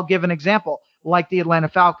 Like, I'll give an example, like the Atlanta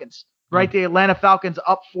Falcons, right? The Atlanta Falcons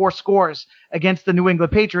up 4 scores against the New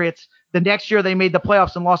England Patriots. The next year they made the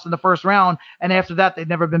playoffs and lost in the first round. And after that, they've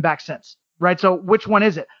never been back since, right? So which one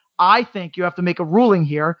is it? I think you have to make a ruling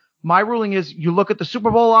here. My ruling is you look at the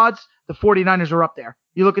Super Bowl odds, the 49ers are up there.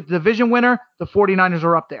 You look at the division winner, the 49ers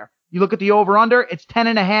are up there. You look at the over-under, it's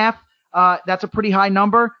 10.5. That's a pretty high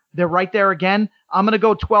number. They're right there again. I'm going to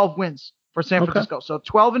go 12 wins for San Francisco. So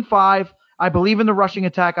 12-5. I believe in the rushing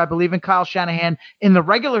attack. I believe in Kyle Shanahan in the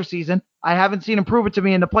regular season. I haven't seen him prove it to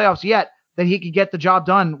me in the playoffs yet that he could get the job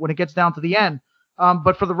done when it gets down to the end.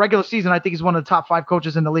 But for the regular season, I think he's one of the top 5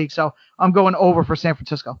 coaches in the league. So I'm going over for San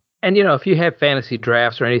Francisco. And, if you have fantasy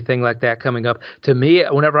drafts or anything like that coming up, to me,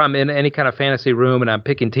 whenever I'm in any kind of fantasy room and I'm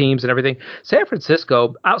picking teams and everything, San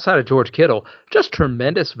Francisco, outside of George Kittle, just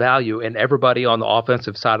tremendous value in everybody on the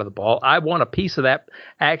offensive side of the ball. I want a piece of that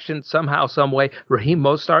action somehow, some way. Raheem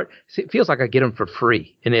Mostert, it feels like I get him for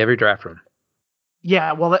free in every draft room.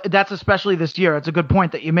 Yeah, well, that's especially this year. It's a good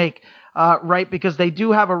point that you make, right? Because they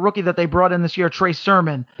do have a rookie that they brought in this year, Trey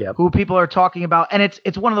Sermon, who people are talking about. And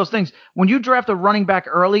it's one of those things. When you draft a running back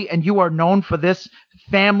early and you are known for this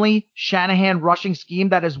family Shanahan rushing scheme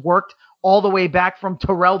that has worked all the way back from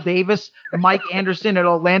Terrell Davis, Mike Anderson, and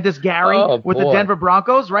Olandis Gary with the Denver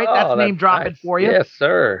Broncos, right? That's name dropping for you. Yes,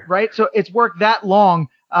 sir. Right? So it's worked that long.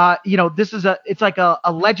 It's like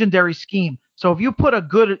a legendary scheme. So if you put a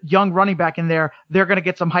good young running back in there, they're going to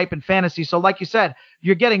get some hype in fantasy. So like you said,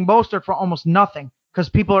 you're getting Mostert for almost nothing because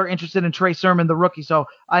people are interested in Trey Sermon, the rookie. So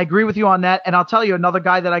I agree with you on that. And I'll tell you another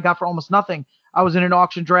guy that I got for almost nothing. I was in an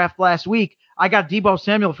auction draft last week. I got Deebo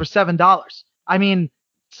Samuel for $7. I mean,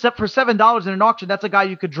 for $7 in an auction, that's a guy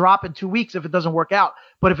you could drop in 2 weeks if it doesn't work out.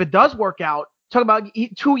 But if it does work out, talk about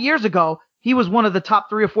 2 years ago, he was one of the top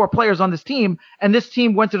 3 or 4 players on this team, and this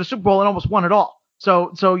team went to the Super Bowl and almost won it all.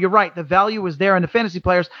 So you're right. The value is there in the fantasy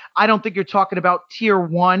players. I don't think you're talking about tier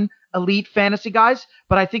 1 elite fantasy guys,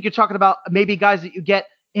 but I think you're talking about maybe guys that you get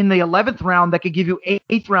in the 11th round that could give you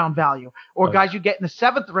 8th round value, or guys you get in the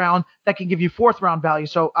 7th round that can give you 4th round value.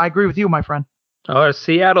 So I agree with you, my friend.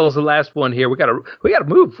 Seattle's the last one here. We got to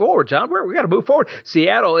move forward, John. We got to move forward.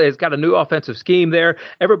 Seattle has got a new offensive scheme there.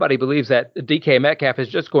 Everybody believes that DK Metcalf is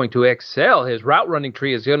just going to excel. His route running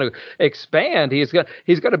tree is going to expand. He's going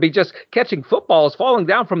to be just catching footballs falling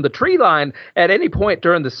down from the tree line at any point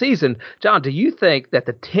during the season. John, do you think that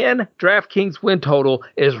the 10 DraftKings win total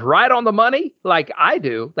is right on the money? Like I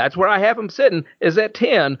do. That's where I have them sitting, is at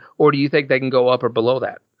 10, or do you think they can go up or below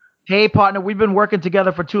that? Hey, partner, we've been working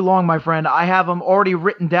together for too long, my friend. I have them already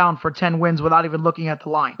written down for 10 wins without even looking at the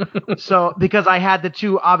line. So, because I had the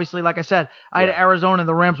two, obviously, like I said, I had Arizona and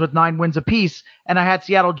the Rams with 9 wins apiece, and I had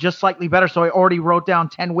Seattle just slightly better, so I already wrote down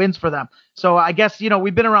 10 wins for them. So, I guess,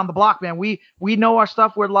 we've been around the block, man. We know our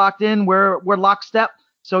stuff. We're locked in. We're lockstep.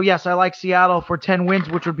 So, yes, I like Seattle for 10 wins,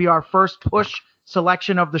 which would be our first push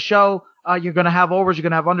selection of the show. You're going to have overs, you're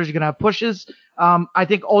going to have unders, you're going to have pushes. I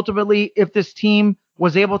think ultimately, if this team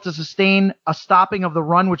was able to sustain a stopping of the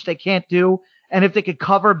run, which they can't do, and if they could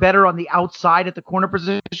cover better on the outside at the corner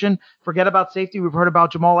position, forget about safety. We've heard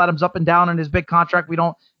about Jamal Adams up and down in his big contract. We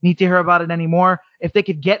don't need to hear about it anymore. If they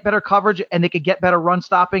could get better coverage and they could get better run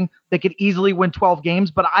stopping, they could easily win 12 games,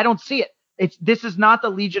 but I don't see it. This is not the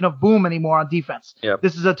Legion of Boom anymore on defense. Yep.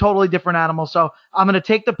 This is a totally different animal. So I'm going to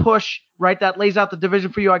take the push, right? That lays out the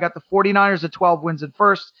division for you. I got the 49ers at 12 wins at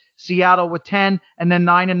first, Seattle with 10, and then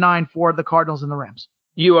 9-9 for the Cardinals and the Rams.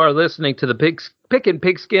 You are listening to the Pickin'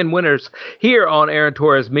 Pigskin Winners here on Aaron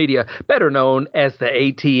Torres Media, better known as the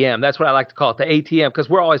ATM. That's what I like to call it, the ATM, because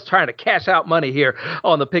we're always trying to cash out money here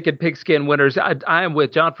on the Pickin' Pigskin Winners. I am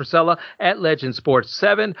with John Frisella at Legend Sports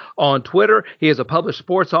 7 on Twitter. He is a published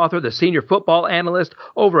sports author, the senior football analyst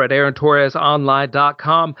over at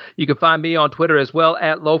AaronTorresOnline.com. You can find me on Twitter as well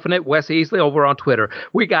at Lofinit, Wes Easley over on Twitter.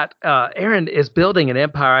 We got Aaron is building an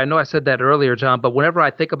empire. I know I said that earlier, John, but whenever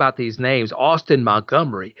I think about these names, Austin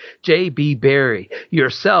Montgomery, J.B. Berry,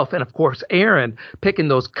 yourself, and of course Aaron picking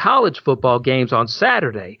those college football games on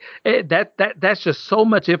Saturday. That's just so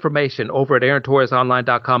much information over at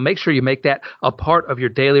AaronTorresOnline.com. Make sure you make that a part of your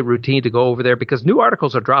daily routine to go over there, because new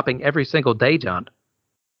articles are dropping every single day, John.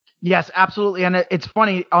 Yes, absolutely. And it's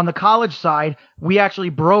funny, on the college side, we actually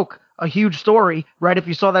broke a huge story, right? If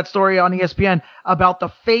you saw that story on ESPN about the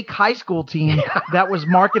fake high school team that was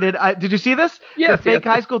marketed. Did you see this? Yes. The fake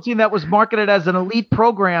high school team that was marketed as an elite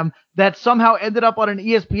program that somehow ended up on an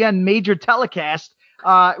ESPN major telecast.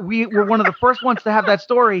 We were one of the first ones to have that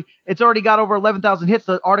story. It's already got over 11,000 hits.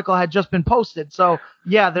 The article had just been posted. So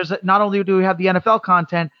yeah, not only do we have the NFL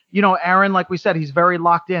content, Aaron, like we said, he's very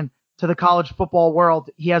locked in to the college football world.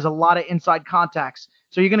 He has a lot of inside contacts.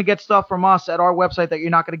 So you're going to get stuff from us at our website that you're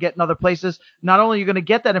not going to get in other places. Not only are you going to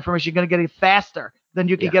get that information, you're going to get it faster than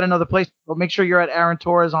you can get in other places. But make sure you're at Aaron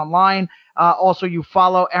Torres Online. Also, you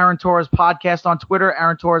follow Aaron Torres Podcast on Twitter,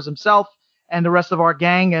 Aaron Torres himself, and the rest of our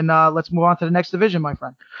gang. And let's move on to the next division, my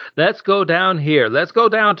friend. Let's go down here. Let's go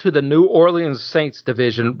down to the New Orleans Saints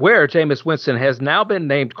division, where Jameis Winston has now been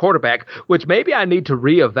named quarterback, which maybe I need to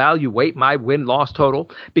reevaluate my win-loss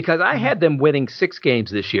total, because I had them winning 6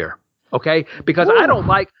 games this year. Okay, because I don't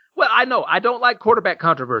like quarterback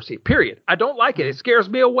controversy, period. I don't like it. It scares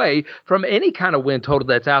me away from any kind of win total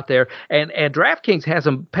that's out there. And DraftKings has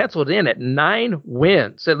them penciled in at 9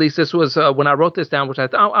 wins. At least this was when I wrote this down, which I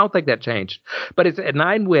don't think that changed. But it's at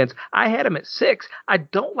 9 wins. I had them at 6. I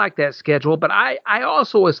don't like that schedule, but I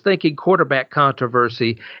also was thinking quarterback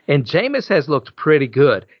controversy, and Jameis has looked pretty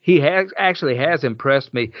good. He actually has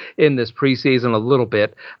impressed me in this preseason a little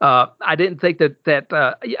bit. I didn't think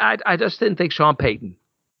I just didn't think Sean Payton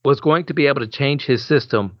was going to be able to change his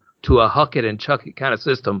system to a huck it and chuck it kind of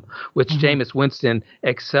system, which Jameis Winston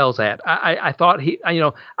excels at. I thought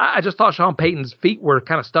I just thought Sean Payton's feet were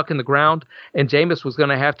kind of stuck in the ground, and Jameis was going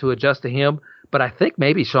to have to adjust to him. But I think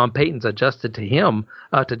maybe Sean Payton's adjusted to him,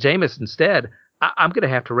 to Jameis instead. I'm going to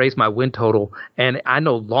have to raise my win total, and I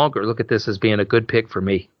no longer look at this as being a good pick for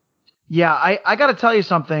me. Yeah, I got to tell you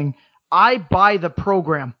something. I buy the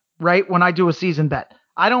program, right, when I do a season bet.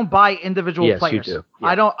 I don't buy individual players. You do.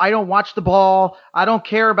 Yeah. I don't watch the ball. I don't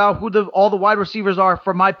care about who all the wide receivers are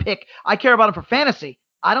for my pick. I care about them for fantasy.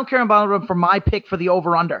 I don't care about them for my pick for the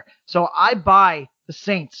over-under. So I buy the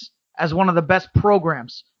Saints as one of the best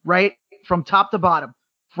programs, right, from top to bottom,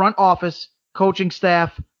 front office, coaching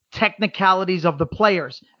staff, technicalities of the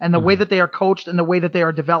players, and the way that they are coached and the way that they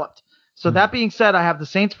are developed. So that being said, I have the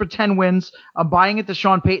Saints for 10 wins. I'm buying it to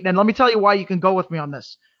Sean Payton. And let me tell you why you can go with me on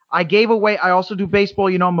this. I also do baseball.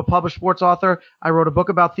 You know, I'm a published sports author. I wrote a book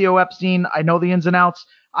about Theo Epstein. I know the ins and outs.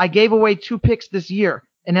 I gave away 2 picks this year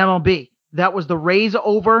in MLB. That was the Rays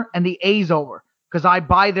over and the A's over, because I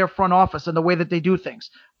buy their front office and the way that they do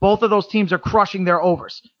things. Both of those teams are crushing their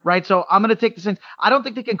overs, right? So I'm going to take the Saints. I don't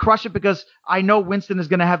think they can crush it because I know Winston is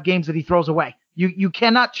going to have games that he throws away. You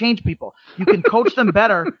cannot change people. You can coach them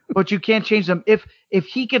better, but you can't change them. If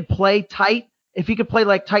he could play tight, if he could play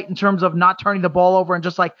like tight in terms of not turning the ball over and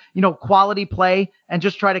just like, quality play and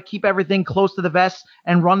just try to keep everything close to the vest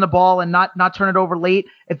and run the ball and not turn it over late.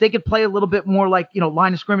 If they could play a little bit more like,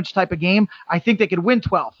 line of scrimmage type of game, I think they could win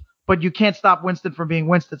 12. But you can't stop Winston from being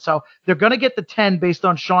Winston. So they're going to get the 10 based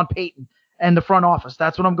on Sean Payton and the front office.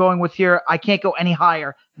 That's what I'm going with here. I can't go any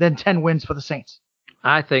higher than 10 wins for the Saints.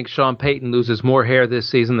 I think Sean Payton loses more hair this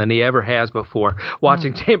season than he ever has before.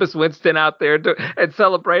 Watching Jameis Winston out there and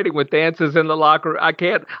celebrating with dances in the locker room. I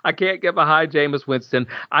can't get behind Jameis Winston.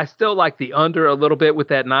 I still like the under a little bit with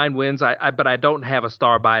that 9 wins. But I don't have a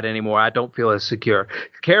star by it anymore. I don't feel as secure.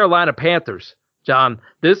 Carolina Panthers. John,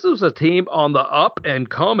 this was a team on the up and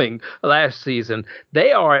coming last season.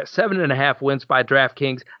 They are at 7.5 wins by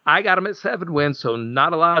DraftKings. I got them at 7 wins, so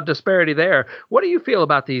not a lot of disparity there. What do you feel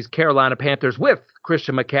about these Carolina Panthers with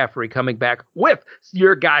Christian McCaffrey coming back, with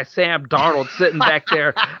your guy Sam Darnold sitting back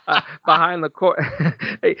there behind the court?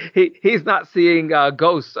 He's not seeing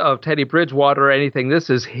ghosts of Teddy Bridgewater or anything. This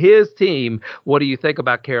is his team. What do you think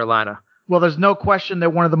about Carolina? Well, there's no question they're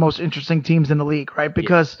one of the most interesting teams in the league, right?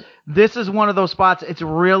 Because this is one of those spots. It's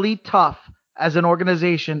really tough as an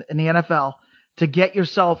organization in the NFL to get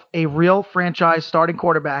yourself a real franchise starting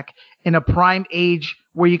quarterback in a prime age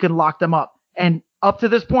where you can lock them up. And up to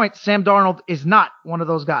this point, Sam Darnold is not one of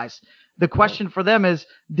those guys. The question for them is,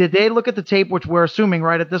 did they look at the tape, which we're assuming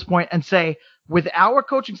right at this point, and say, with our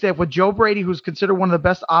coaching staff, with Joe Brady, who's considered one of the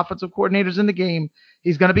best offensive coordinators in the game,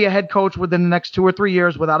 he's going to be a head coach within the next 2 or 3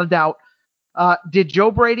 years without a doubt. Did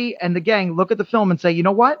Joe Brady and the gang look at the film and say, you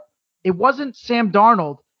know what? It wasn't Sam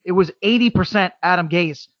Darnold. It was 80% Adam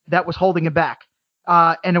Gase that was holding it back.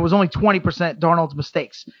 And it was only 20% Darnold's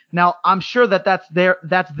mistakes. Now, I'm sure that's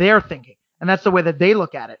their thinking. And that's the way that they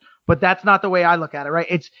look at it. But that's not the way I look at it,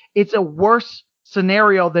 right? It's a worse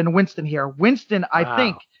scenario than Winston here. Winston, I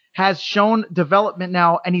think, has shown development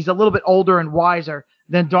now, and he's a little bit older and wiser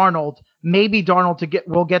than Darnold. Maybe Darnold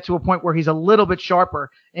will get to a point where he's a little bit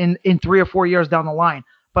sharper in 3 or 4 years down the line.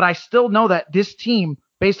 But I still know that this team,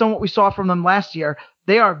 based on what we saw from them last year,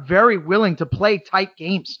 they are very willing to play tight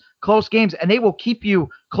games, close games, and they will keep you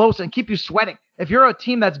close and keep you sweating. If you're a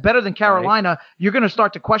team that's better than Carolina, you're going to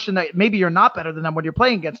start to question that maybe you're not better than them when you're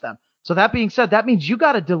playing against them. So that being said, that means you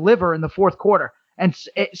got to deliver in the fourth quarter. And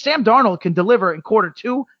Sam Darnold can deliver in quarter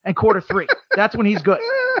 2 and quarter 3. That's when he's good.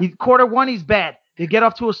 Quarter 1, he's bad. You get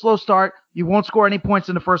off to a slow start, you won't score any points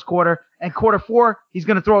in the first quarter. And quarter 4, he's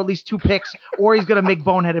going to throw at least 2 picks, or he's going to make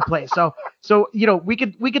boneheaded plays. So we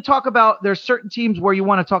could talk about, there's certain teams where you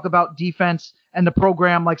want to talk about defense and the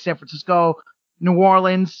program, like San Francisco, New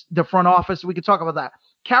Orleans, the front office. We could talk about that.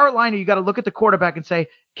 Carolina, you got to look at the quarterback and say,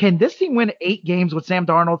 can this team win 8 games with Sam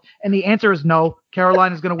Darnold? And the answer is no.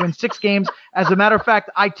 Carolina is going to win 6 games. As a matter of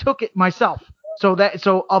fact, I took it myself. So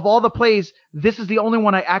of all the plays, this is the only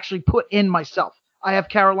one I actually put in myself. I have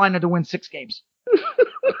Carolina to win 6 games.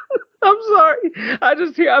 I'm sorry.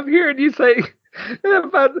 I'm hearing you say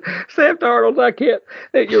about Sam Darnold. I can't.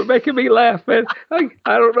 You're making me laugh, man. I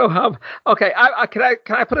don't know how. Okay,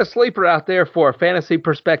 can I put a sleeper out there for a fantasy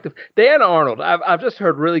perspective? Dan Arnold. I've just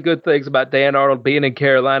heard really good things about Dan Arnold being in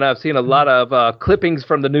Carolina. I've seen a lot of clippings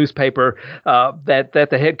from the newspaper that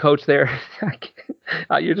the head coach there.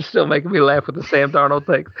 You're just still making me laugh with the Sam Darnold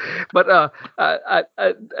things. But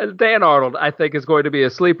Dan Arnold, I think, is going to be a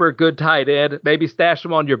sleeper, good tight end. Maybe stash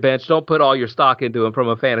him on your bench. Don't put all your stock into him from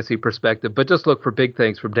a fantasy perspective, but just look for big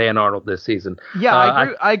things from Dan Arnold this season. Yeah,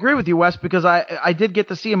 I agree with you, Wes, because I did get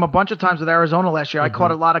to see him a bunch of times with Arizona last year. I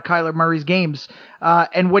caught a lot of Kyler Murray's games.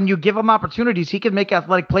 And when you give him opportunities, he can make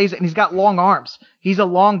athletic plays, and he's got long arms. He's a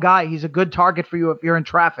long guy. He's a good target for you if you're in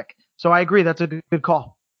traffic. So I agree. That's a good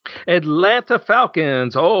call. Atlanta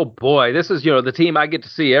Falcons. Oh boy, this is the team I get to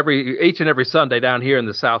see each and every Sunday down here in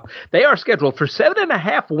the South. They are scheduled for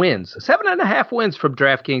 7.5 wins. 7.5 wins from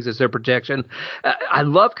DraftKings is their projection. I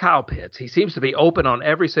love Kyle Pitts. He seems to be open on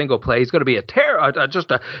every single play. He's going to be just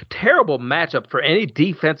a terrible matchup for any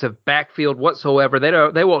defensive backfield whatsoever.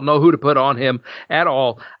 They won't know who to put on him at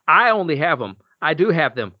all. I only have him I do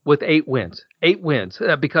have them with 8 wins. 8 wins.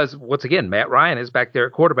 Because, once again, Matt Ryan is back there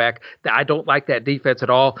at quarterback. I don't like that defense at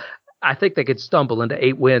all. I think they could stumble into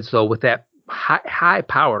 8 wins, though, with that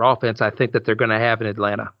high-powered offense I think that they're going to have in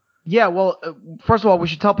Atlanta. Yeah, well, first of all, we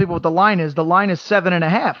should tell people what the line is. The line is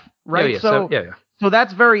 7.5, right? So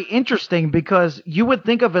that's very interesting because you would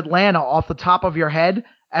think of Atlanta off the top of your head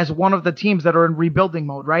as one of the teams that are in rebuilding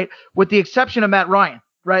mode, right? With the exception of Matt Ryan,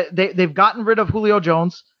 right? They've gotten rid of Julio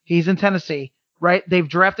Jones. He's in Tennessee, right? They've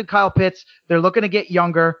drafted Kyle Pitts. They're looking to get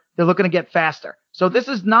younger. They're looking to get faster. So this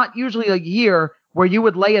is not usually a year where you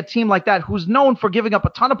would lay a team like that who's known for giving up a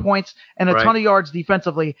ton of points and a ton of yards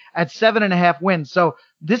defensively at 7.5 wins. So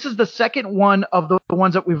this is the second one of the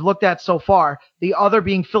ones that we've looked at so far, the other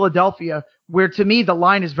being Philadelphia, where to me the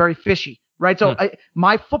line is very fishy, right? So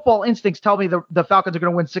my football instincts tell me the Falcons are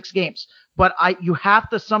going to win 6 games, but you have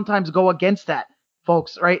to sometimes go against that,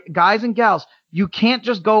 folks, right? Guys and gals, you can't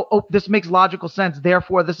just go, oh, this makes logical sense,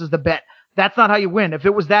 therefore this is the bet. That's not how you win. If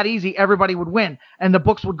it was that easy, everybody would win and the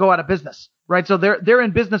books would go out of business, right? So they're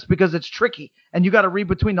in business because it's tricky and you got to read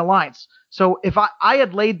between the lines. So if I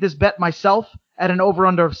had laid this bet myself at an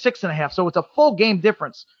over-under of 6.5, so it's a full game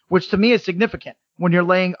difference, which to me is significant when you're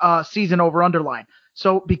laying a season over-under line.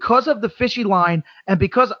 So because of the fishy line and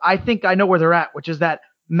because I think I know where they're at, which is that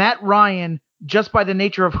Matt Ryan, just by the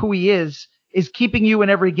nature of who he is keeping you in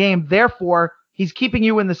every game. Therefore, he's keeping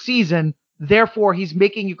you in the season. Therefore, he's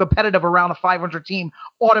making you competitive around a 500 team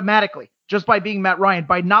automatically, just by being Matt Ryan,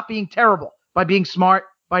 by not being terrible, by being smart,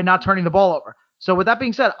 by not turning the ball over. So with that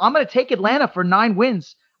being said, I'm going to take Atlanta for 9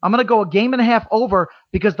 wins. I'm going to go a game and a half over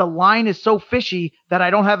because the line is so fishy that I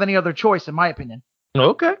don't have any other choice, in my opinion.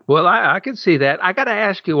 Okay. Well, I can see that. I got to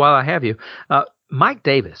ask you while I have you, Mike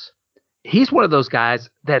Davis. He's one of those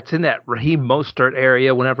guys that's in that Raheem Mostert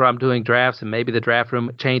area whenever I'm doing drafts, and maybe the draft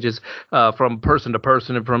room changes from person to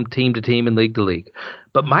person and from team to team and league to league.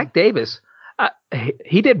 But Mike Davis,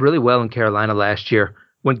 he did really well in Carolina last year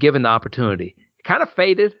when given the opportunity. Kind of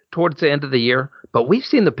faded towards the end of the year, but we've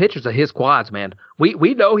seen the pictures of his quads, man.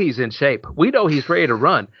 We know he's in shape. We know he's ready to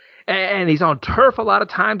run. And he's on turf a lot of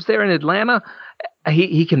times there in Atlanta.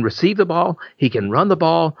 He can receive the ball. He can run the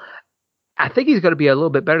ball. I think he's going to be a little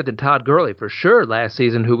bit better than Todd Gurley for sure last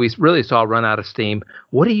season, who we really saw run out of steam.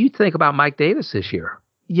 What do you think about Mike Davis this year?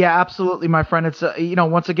 Yeah, absolutely, my friend. It's,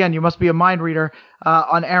 once again, you must be a mind reader.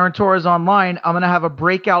 On Aaron Torres Online, I'm going to have a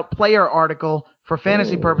breakout player article for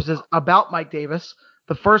fantasy purposes about Mike Davis.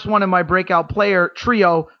 The first one in my breakout player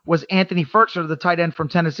trio was Anthony Firkser, the tight end from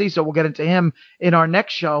Tennessee, so we'll get into him in our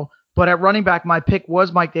next show. But at running back, my pick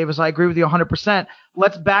was Mike Davis. I agree with you 100%.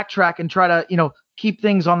 Let's backtrack and try to, keep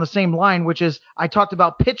things on the same line, which is I talked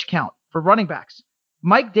about pitch count for running backs.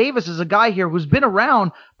 Mike Davis is a guy here who's been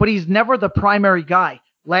around, but he's never the primary guy.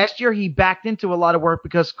 Last year, he backed into a lot of work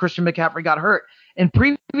because Christian McCaffrey got hurt. In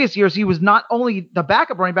previous years, he was not only the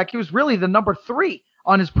backup running back, he was really the number 3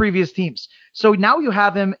 on his previous teams. So now you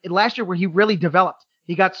have him last year where he really developed.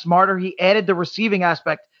 He got smarter. He added the receiving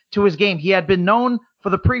aspect to his game. He had been known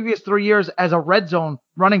for the previous 3 years as a red zone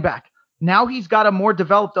running back. Now he's got a more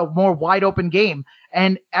developed, a more wide open game.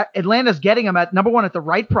 And Atlanta's getting him at number 1 at the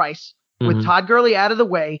right price with Todd Gurley out of the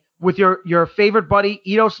way, with your favorite buddy,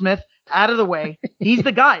 Ito Smith, out of the way. He's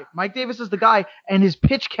the guy. Mike Davis is the guy, and his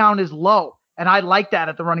pitch count is low. And I like that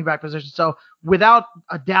at the running back position. So without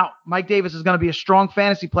a doubt, Mike Davis is going to be a strong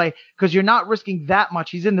fantasy play because you're not risking that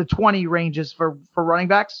much. He's in the 20 ranges for running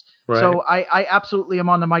backs. Right. So I absolutely am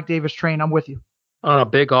on the Mike Davis train. I'm with you. On a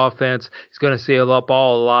big offense, he's going to seal up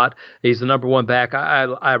ball a lot. He's the number 1 back.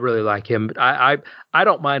 I really like him. I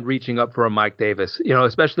don't mind reaching up for a Mike Davis,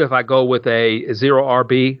 especially if I go with a 0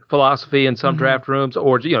 RB philosophy in some draft rooms,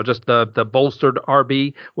 or just the bolstered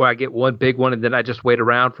RB where I get one big one and then I just wait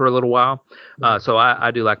around for a little while. So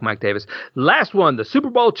I do like Mike Davis. Last one, the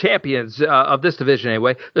Super Bowl champions of this division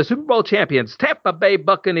anyway. The Super Bowl champions, Tampa Bay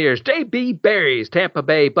Buccaneers. JB Berry's Tampa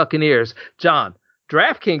Bay Buccaneers. John,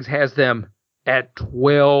 DraftKings has them at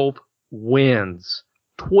 12 wins.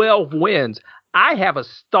 12 wins. I have a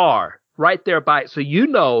star right there by it. So you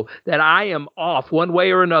know that I am off one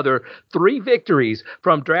way or another. 3 victories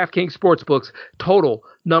from DraftKings Sportsbook's total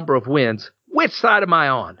number of wins. Which side am I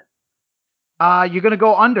on? You're going to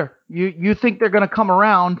go under. You think they're going to come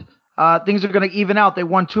around. Things are going to even out. They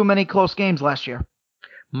won too many close games last year.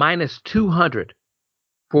 Minus 200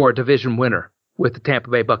 for a division winner with the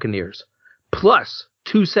Tampa Bay Buccaneers. Plus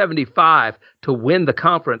 275 to win the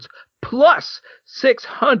conference, plus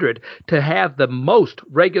 600 to have the most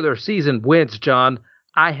regular season wins, John.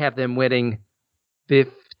 I have them winning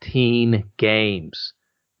 15 games.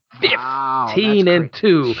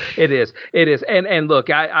 15-2. It is. And look,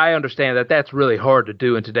 I understand that that's really hard to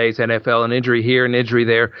do in today's NFL, an injury here, an injury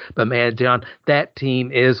there. But man, John, that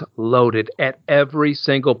team is loaded at every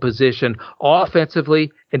single position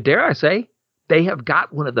offensively. And dare I say, they have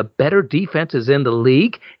got one of the better defenses in the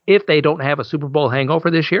league if they don't have a Super Bowl hangover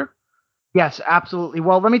this year. Yes, absolutely.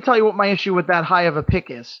 Well, let me tell you what my issue with that high of a pick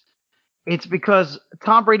is. It's because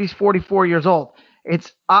Tom Brady's 44 years old.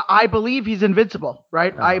 I believe he's invincible,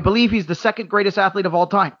 right? I believe he's the second greatest athlete of all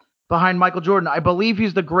time behind Michael Jordan. I believe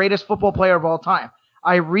he's the greatest football player of all time.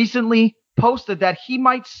 I recently posted that he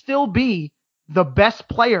might still be the best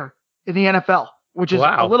player in the NFL, which is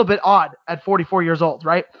a little bit odd at 44 years old,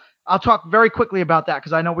 right? I'll talk very quickly about that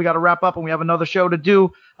because I know we got to wrap up and we have another show to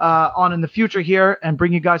do on in the future here and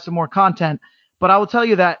bring you guys some more content. But I will tell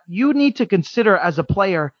you that you need to consider as a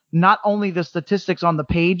player not only the statistics on the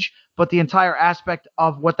page, but the entire aspect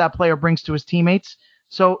of what that player brings to his teammates.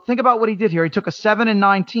 So think about what he did here. He took a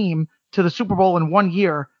 7-9 team to the Super Bowl in 1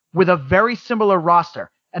 year with a very similar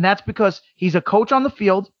roster. And that's because he's a coach on the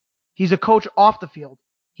field. He's a coach off the field.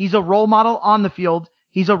 He's a role model on the field.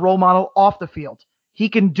 He's a role model off the field. He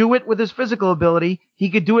can do it with his physical ability. He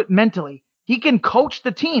could do it mentally. He can coach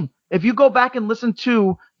the team. If you go back and listen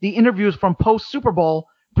to the interviews from post Super Bowl,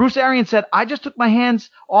 Bruce Arians said, I just took my hands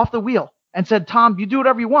off the wheel and said, Tom, you do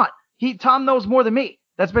whatever you want. Tom knows more than me.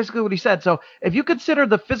 That's basically what he said. So if you consider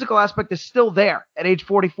the physical aspect is still there at age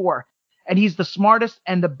 44, and he's the smartest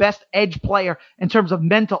and the best edge player in terms of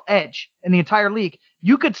mental edge in the entire league,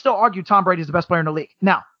 you could still argue Tom Brady is the best player in the league.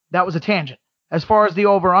 Now, that was a tangent. As far as the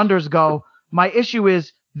over-unders go, my issue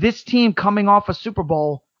is this team coming off a Super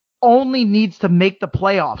Bowl only needs to make the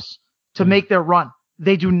playoffs to make their run.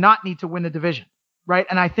 They do not need to win the division, right?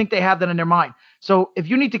 And I think they have that in their mind. So if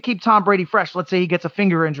you need to keep Tom Brady fresh, let's say he gets a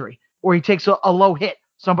finger injury or he takes a low hit,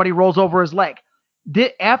 somebody rolls over his leg.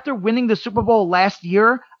 After winning the Super Bowl last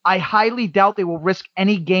year, I highly doubt they will risk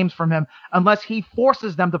any games from him unless he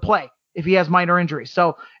forces them to play if he has minor injuries.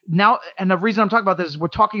 So now, and the reason I'm talking about this is we're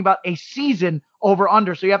talking about a season over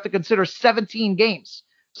under. So you have to consider 17 games.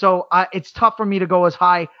 So it's tough for me to go as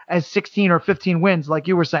high as 16 or 15 wins, like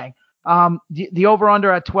you were saying. The over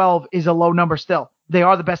under at 12 is a low number still. They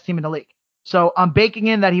are the best team in the league. So I'm baking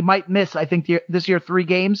in that he might miss, I think this year, 3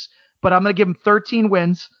 games, but I'm going to give him 13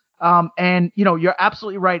 wins. And you know, you're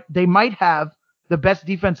absolutely right. They might have the best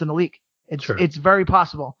defense in the league. It's very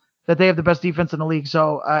possible that they have the best defense in the league.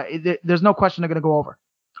 So there's no question they're going to go over.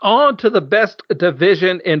 On to the best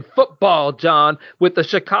division in football, John, with the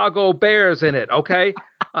Chicago Bears in it. Okay.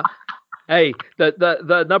 Hey,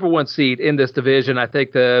 the number one seed in this division, I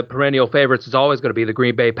think the perennial favorites is always going to be the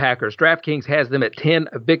Green Bay Packers. DraftKings has them at 10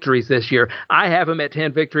 victories this year. I have them at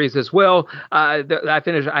 10 victories as well. I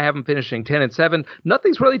have them finishing 10-7.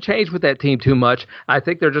 Nothing's really changed with that team too much. I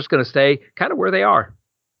think they're just going to stay kind of where they are.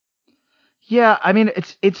 Yeah, I mean,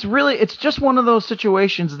 it's just one of those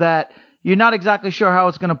situations that you're not exactly sure how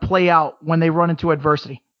it's going to play out when they run into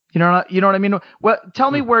adversity. You know what I mean? Well,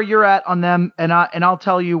 tell me where you're at on them, and I'll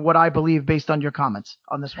tell you what I believe based on your comments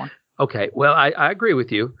on this one. Okay, well, I agree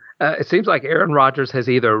with you. It seems like Aaron Rodgers has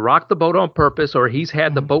either rocked the boat on purpose or he's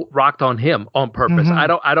had the boat rocked on him on purpose. I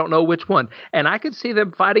don't know which one. And I could see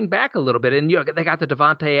them fighting back a little bit. And they got the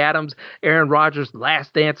Devontae Adams, Aaron Rodgers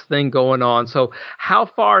last dance thing going on. So how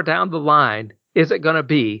far down the line is it going to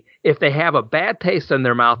be if they have a bad taste in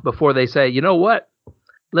their mouth before they say, you know what?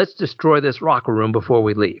 Let's destroy this locker room before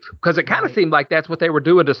we leave. Because it kind of seemed like that's what they were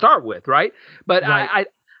doing to start with, right? But I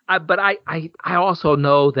also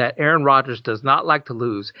know that Aaron Rodgers does not like to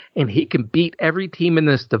lose, and he can beat every team in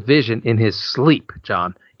this division in his sleep,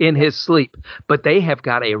 John, in his sleep. But they have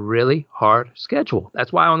got a really hard schedule.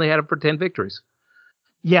 That's why I only had them for 10 victories.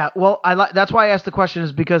 Yeah, well, that's why I asked the question,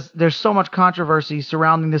 is because there's so much controversy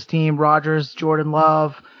surrounding this team, Rodgers, Jordan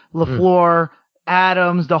Love, LaFleur,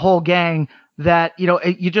 Adams, the whole gang, that, you know,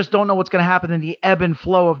 you just don't know what's going to happen in the ebb and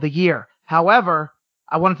flow of the year. However,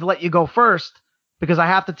 I wanted to let you go first because I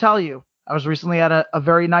have to tell you, I was recently at a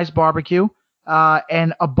very nice barbecue,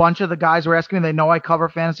 and a bunch of the guys were asking me, they know I cover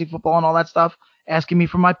fantasy football and all that stuff, asking me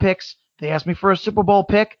for my picks. They asked me for a Super Bowl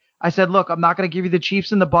pick. I said, look, I'm not going to give you the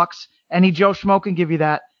Chiefs and the Bucks. Any Joe Schmo can give you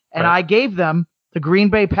that. And I gave them the Green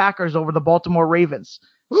Bay Packers over the Baltimore Ravens.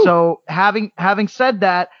 Ooh. So having said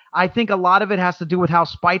that, I think a lot of it has to do with how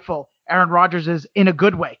spiteful Aaron Rodgers is in a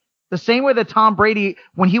good way. The same way that Tom Brady,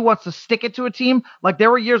 when he wants to stick it to a team, like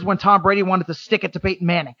there were years when Tom Brady wanted to stick it to Peyton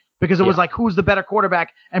Manning because it was like, who's the better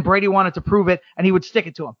quarterback? And Brady wanted to prove it, and he would stick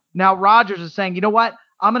it to him. Now Rodgers is saying, you know what?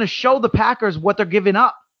 I'm going to show the Packers what they're giving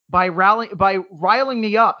up by riling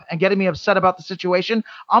me up and getting me upset about the situation.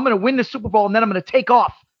 I'm going to win the Super Bowl, and then I'm going to take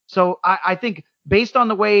off So I think based on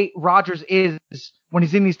the way Rodgers is when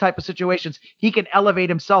he's in these type of situations, he can elevate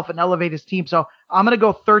himself and elevate his team. So I'm going to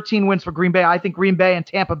go 13 wins for Green Bay. I think Green Bay and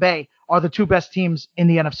Tampa Bay are the two best teams in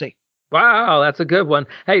the NFC. Wow, that's a good one.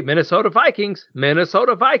 Hey, Minnesota Vikings.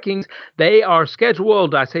 They are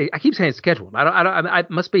scheduled. I keep saying scheduled. I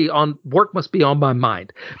must be on work. Must be on my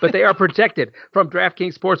mind. But they are projected from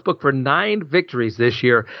DraftKings Sportsbook for 9 victories this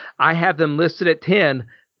year. I have them listed at 10.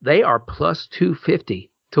 They are plus 250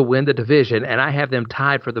 to win the division, and I have them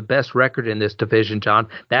tied for the best record in this division, John.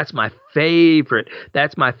 That's my favorite.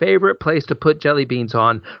 That's my favorite place to put jelly beans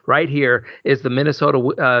on. Right here is the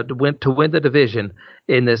Minnesota to win the division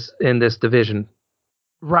in this division.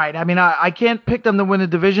 Right. I mean, I can't pick them to win the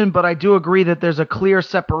division, but I do agree that there's a clear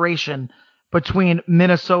separation between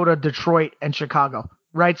Minnesota, Detroit, and Chicago.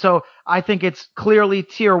 Right. So I think it's clearly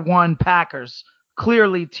tier 1 Packers,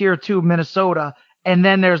 clearly tier 2 Minnesota, and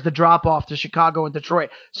then there's the drop off to Chicago and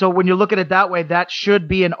Detroit. So when you look at it that way, that should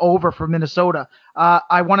be an over for Minnesota.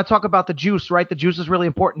 I want to talk about the juice, right? The juice is really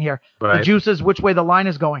important here. Right. The juice is which way the line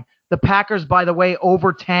is going. The Packers, by the way,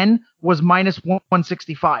 over 10 was minus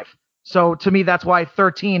 165. So to me, that's why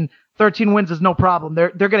 13 wins is no problem.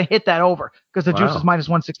 They're going to hit that over because the juice is minus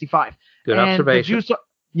 165. Good observation. The juice,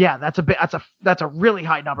 yeah, that's a really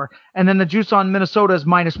high number. And then the juice on Minnesota is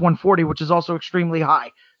minus 140, which is also extremely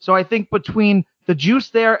high. So I think between the juice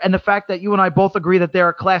there and the fact that you and I both agree that they're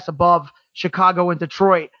a class above Chicago and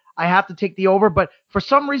Detroit, I have to take the over. But for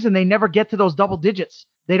some reason, they never get to those double digits.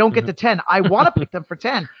 They don't get to 10. I want to pick them for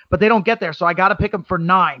 10, but they don't get there. So I got to pick them for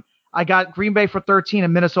 9. I got Green Bay for 13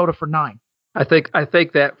 and Minnesota for 9. I think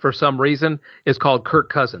that for some reason is called Kirk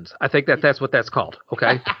Cousins. I think that's what that's called.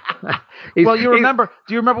 Okay. Well, do you remember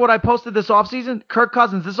what I posted this offseason? Kirk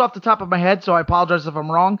Cousins, this is off the top of my head, so I apologize if I'm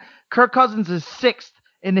wrong. Kirk Cousins is 6th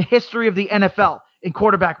in the history of the NFL in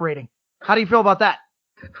quarterback rating. How do you feel about that?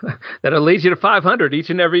 That'll lead you to 500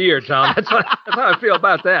 each and every year, John. That's how I feel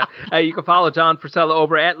about that. Hey, you can follow John Frisella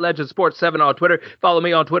over at Legend Sports 7 on Twitter. Follow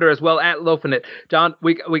me on Twitter as well at Lofinit. John,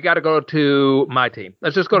 we got to go to my team.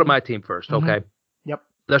 Let's just go to my team first, okay? Yep.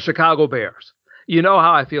 The Chicago Bears. You know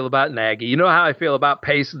how I feel about Nagy. You know how I feel about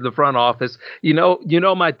Pace in the front office. You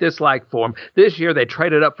know my dislike for him. This year they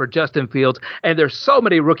traded up for Justin Fields, and there's so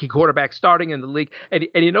many rookie quarterbacks starting in the league. And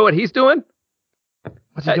you know what he's doing?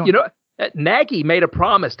 What's he doing? Nagy made a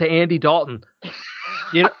promise to Andy Dalton.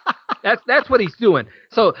 That's what he's doing.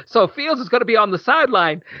 So Fields is going to be on the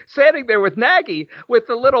sideline, standing there with Nagy with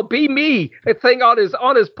the little "be me" thing on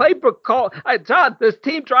his playbook call. John, this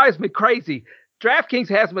team drives me crazy. DraftKings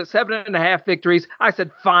has them at 7.5 victories. I said,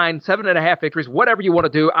 fine, 7.5 victories, whatever you want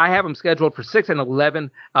to do. I have them scheduled for 6 and 11.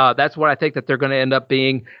 That's what I think that they're going to end up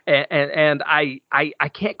being. And I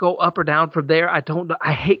can't go up or down from there. I don't know.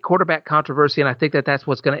 I hate quarterback controversy, and I think that that's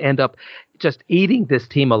what's going to end up just eating this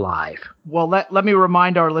team alive. Well, let me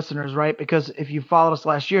remind our listeners, right? Because if you followed us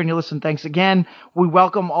last year and you listened, thanks again. We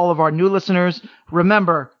welcome all of our new listeners.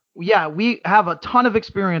 Remember, yeah, we have a ton of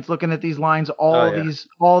experience looking at these lines,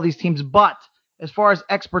 all these teams, but as far as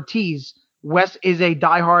expertise, Wes is a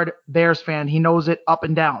diehard Bears fan. He knows it up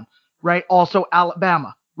and down, right? Also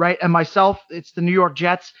Alabama, right? And myself, it's the New York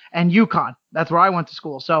Jets and UConn. That's where I went to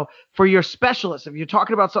school. So for your specialists, if you're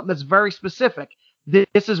talking about something that's very specific,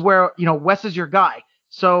 this is where, Wes is your guy.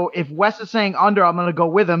 So if Wes is saying under, I'm going to go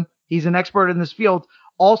with him. He's an expert in this field.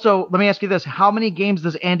 Also, let me ask you this. How many games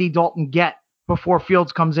does Andy Dalton get before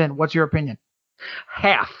Fields comes in? What's your opinion?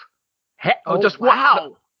 Half.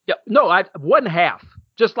 Wow. Yeah, no, 1/2,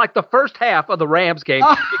 just like the first half of the Rams game,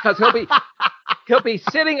 because he'll be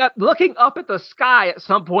sitting up, looking up at the sky at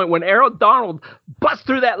some point when Aaron Donald busts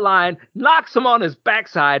through that line, knocks him on his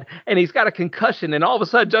backside, and he's got a concussion, and all of a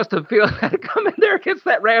sudden Justin Fields had to come in there against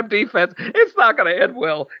that Ram defense. It's not going to end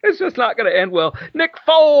well. It's just not going to end well. Nick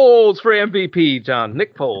Foles for MVP, John.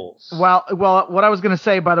 Nick Foles. Well, what I was going to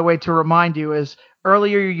say, by the way, to remind you is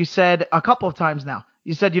earlier you said a couple of times now,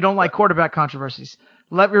 you said you don't like quarterback controversies.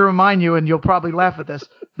 Let me remind you, and you'll probably laugh at this,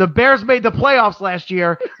 the Bears made the playoffs last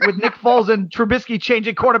year with Nick Foles and Trubisky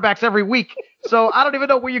changing quarterbacks every week. So I don't even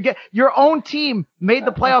know where you get – your own team made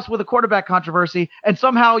the playoffs with a quarterback controversy, and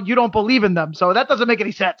somehow you don't believe in them. So that doesn't make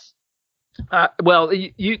any sense. Well,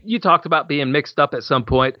 you talked about being mixed up at some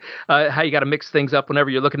point, how you got to mix things up whenever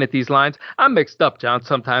you're looking at these lines. I'm mixed up, John,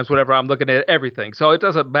 sometimes whenever I'm looking at everything. So it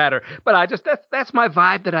doesn't matter. But that's my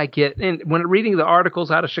vibe that I get. And when reading the articles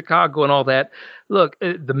out of Chicago and all that, look,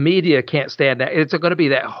 the media can't stand that. It's going to be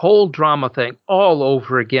that whole drama thing all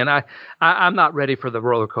over again. I'm not ready for the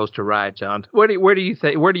roller coaster ride, John. Where do you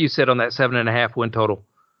think? Where do you sit on that 7.5 win total?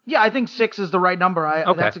 Yeah, I think 6 is the right number.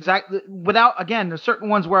 Okay. That's exactly again, there's certain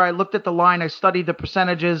ones where I looked at the line, I studied the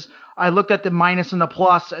percentages, I looked at the minus and the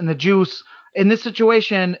plus and the juice. In this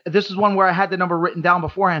situation, this is one where I had the number written down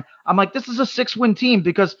beforehand. I'm like, this is a 6-win team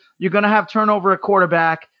because you're going to have turnover at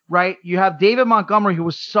quarterback, right? You have David Montgomery, who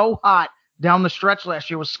was so hot down the stretch last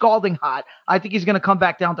year, was scalding hot. I think he's going to come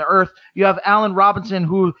back down to earth. You have Allen Robinson,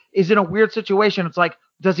 who is in a weird situation. It's like,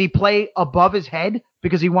 does he play above his head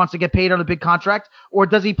because he wants to get paid on a big contract? Or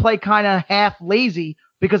does he play kind of half lazy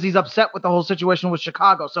because he's upset with the whole situation with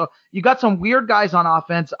Chicago? So you got some weird guys on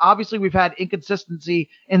offense. Obviously, we've had inconsistency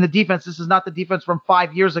in the defense. This is not the defense from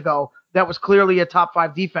 5 years ago that was clearly a top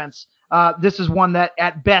 5 defense. This is one that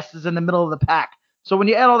at best is in the middle of the pack. So when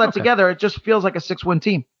you add all that together, it just feels like a 6-win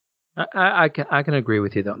team. I can agree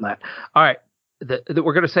with you on that. All right.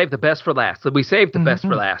 We're going to save the best for last. We saved the best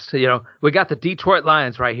for last. We got the Detroit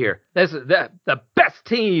Lions right here. This is the best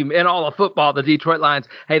team in all of football, the Detroit Lions.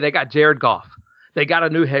 Hey, they got Jared Goff. They got a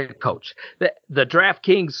new head coach. The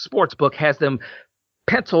DraftKings Sportsbook has them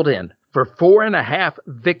penciled in for 4.5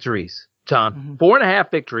 victories, John. 4.5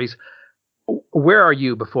 victories. Where are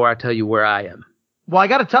you before I tell you where I am? Well, I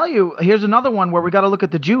got to tell you, here's another one where we got to look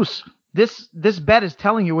at the juice. This bet is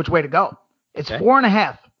telling you which way to go. It's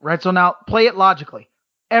 4.5. Right, so now play it logically.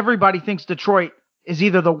 Everybody thinks Detroit is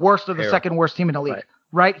either the worst or the second worst team in the league,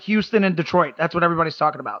 right? Houston and Detroit. That's what everybody's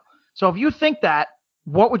talking about. So if you think that,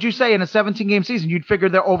 what would you say in a 17-game season? You'd figure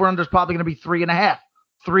their over-under is probably going to be 3.5,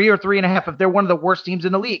 3 or 3.5 if they're one of the worst teams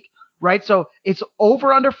in the league, right? So it's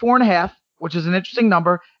over-under 4.5, which is an interesting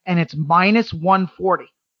number, and it's minus 140,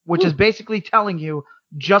 which is basically telling you,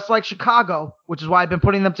 just like Chicago, which is why I've been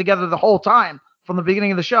putting them together the whole time from the beginning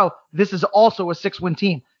of the show, this is also a 6-win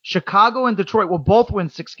team. Chicago and Detroit will both win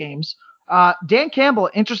 6 games. Dan Campbell,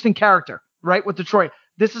 interesting character, right, with Detroit.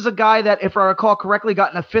 This is a guy that, if I recall correctly,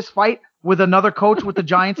 got in a fist fight with another coach with the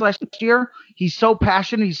Giants last year. He's so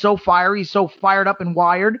passionate. He's so fiery. He's so fired up and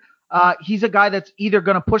wired. He's a guy that's either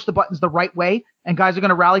going to push the buttons the right way and guys are going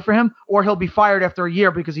to rally for him, or he'll be fired after a year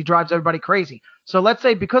because he drives everybody crazy. So let's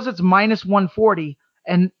say because it's minus 140,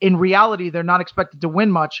 and in reality, they're not expected to win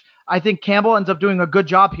much, I think Campbell ends up doing a good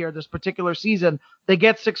job here this particular season. They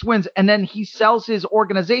get 6 wins, and then he sells his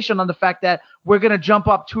organization on the fact that we're going to jump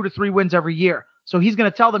up 2 to 3 wins every year. So he's going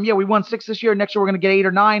to tell them, yeah, we won 6 this year. Next year, we're going to get 8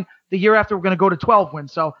 or 9. The year after, we're going to go to 12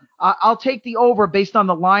 wins. So I'll take the over based on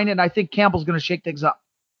the line, and I think Campbell's going to shake things up.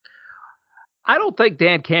 I don't think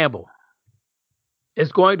Dan Campbell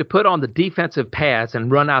is going to put on the defensive pads and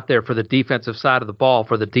run out there for the defensive side of the ball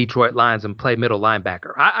for the Detroit Lions and play middle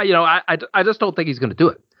linebacker. I just don't think he's going to do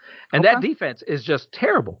it. And that defense is just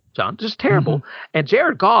terrible, John, just terrible. And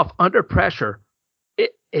Jared Goff under pressure,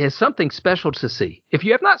 it is something special to see. If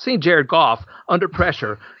you have not seen Jared Goff under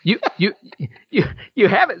pressure, you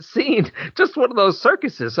haven't seen just one of those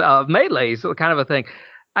circuses, melees, kind of a thing.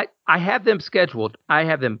 I have them scheduled. I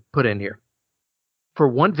have them put in here for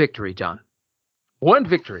 1 victory, John. 1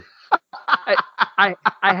 victory. I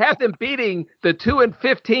have them beating the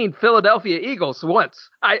 2-15 Philadelphia Eagles once.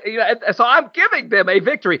 So I'm giving them a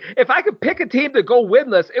victory. If I could pick a team to go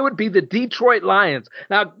winless, it would be the Detroit Lions.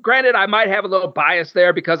 Now, granted, I might have a little bias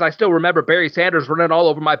there because I still remember Barry Sanders running all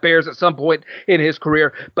over my Bears at some point in his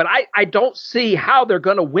career. But I don't see how they're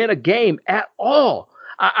going to win a game at all.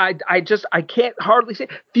 I can't hardly see.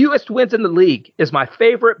 Fewest wins in the league is my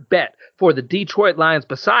favorite bet for the Detroit Lions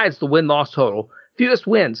besides the win-loss total. Fewest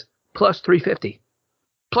wins, plus 350.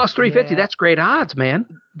 Plus 350, that's great odds, man.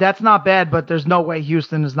 That's not bad, but there's no way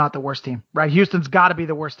Houston is not the worst team, right? Houston's got to be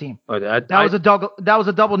the worst team. That was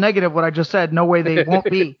a double negative, what I just said. No way they won't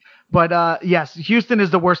be. But yes, Houston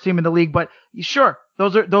is the worst team in the league. But sure,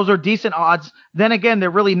 those are decent odds. Then again,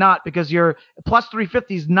 they're really not because your plus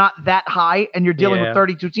 350 is not that high, and you're dealing with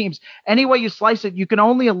 32 teams. Any way you slice it, you can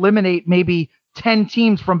only eliminate maybe 10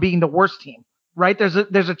 teams from being the worst team. Right? There's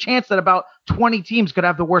a chance that about 20 teams could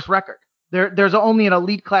have the worst record. There's only an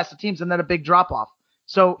elite class of teams and then a big drop off.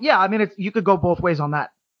 So yeah, I mean, you could go both ways on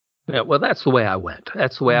that. Yeah, well, that's the way I went.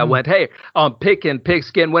 I went. Hey, on Pick and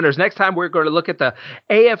Pigskin winners, next time we're going to look at the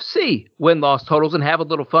AFC win-loss totals and have a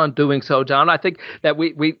little fun doing so, John. I think that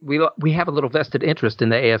we have a little vested interest in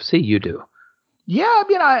the AFC. You do. Yeah, I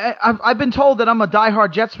mean, I've been told that I'm a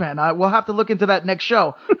diehard Jets fan. We'll have to look into that next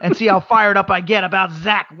show and see how fired up I get about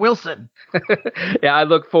Zach Wilson. Yeah, I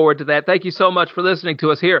look forward to that. Thank you so much for listening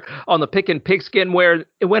to us here on the Pick and Pigskin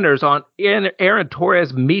winners on Aaron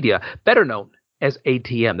Torres Media, better known as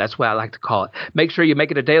ATM. That's what I like to call it. Make sure you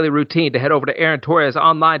make it a daily routine to head over to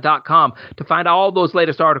AaronTorresOnline.com to find all those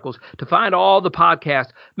latest articles, to find all the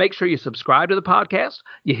podcasts. Make sure you subscribe to the podcast.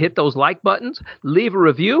 You hit those like buttons, leave a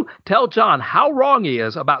review, tell John how wrong he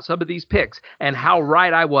is about some of these picks and how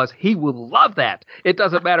right I was. He will love that. It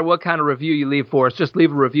doesn't matter what kind of review you leave for us. Just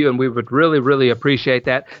leave a review, and we would really, really appreciate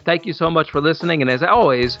that. Thank you so much for listening. And as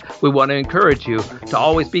always, we want to encourage you to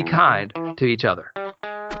always be kind to each other.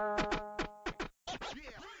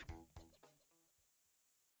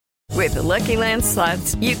 With the Lucky Land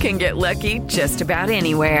Slots, you can get lucky just about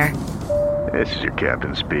anywhere. This is your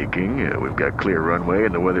captain speaking. We've got clear runway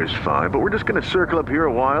and the weather's fine, but we're just going to circle up here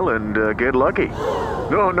a while and get lucky.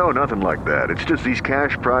 No, nothing like that. It's just these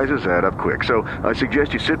cash prizes add up quick. So I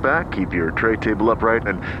suggest you sit back, keep your tray table upright,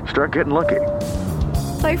 and start getting lucky.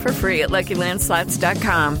 Play for free at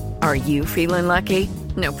LuckyLandSlots.com. Are you feeling lucky?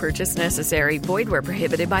 No purchase necessary. Void where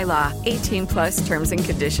prohibited by law. 18+ terms and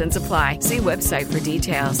conditions apply. See website for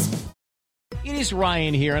details. It is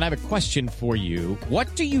Ryan here, and I have a question for you.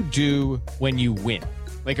 What do you do when you win?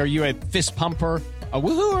 Like, are you a fist pumper, a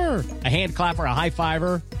woo-hooer, a hand clapper, a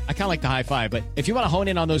high-fiver? I kind of like the high-five, but if you want to hone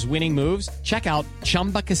in on those winning moves, check out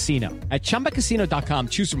Chumba Casino. At ChumbaCasino.com,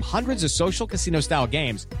 choose from hundreds of social casino-style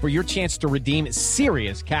games for your chance to redeem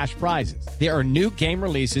serious cash prizes. There are new game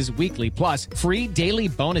releases weekly, plus free daily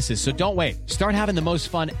bonuses, so don't wait. Start having the most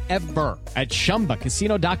fun ever at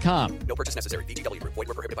ChumbaCasino.com. No purchase necessary. VGW Group. Void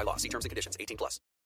where prohibited by law. See terms and conditions. 18+.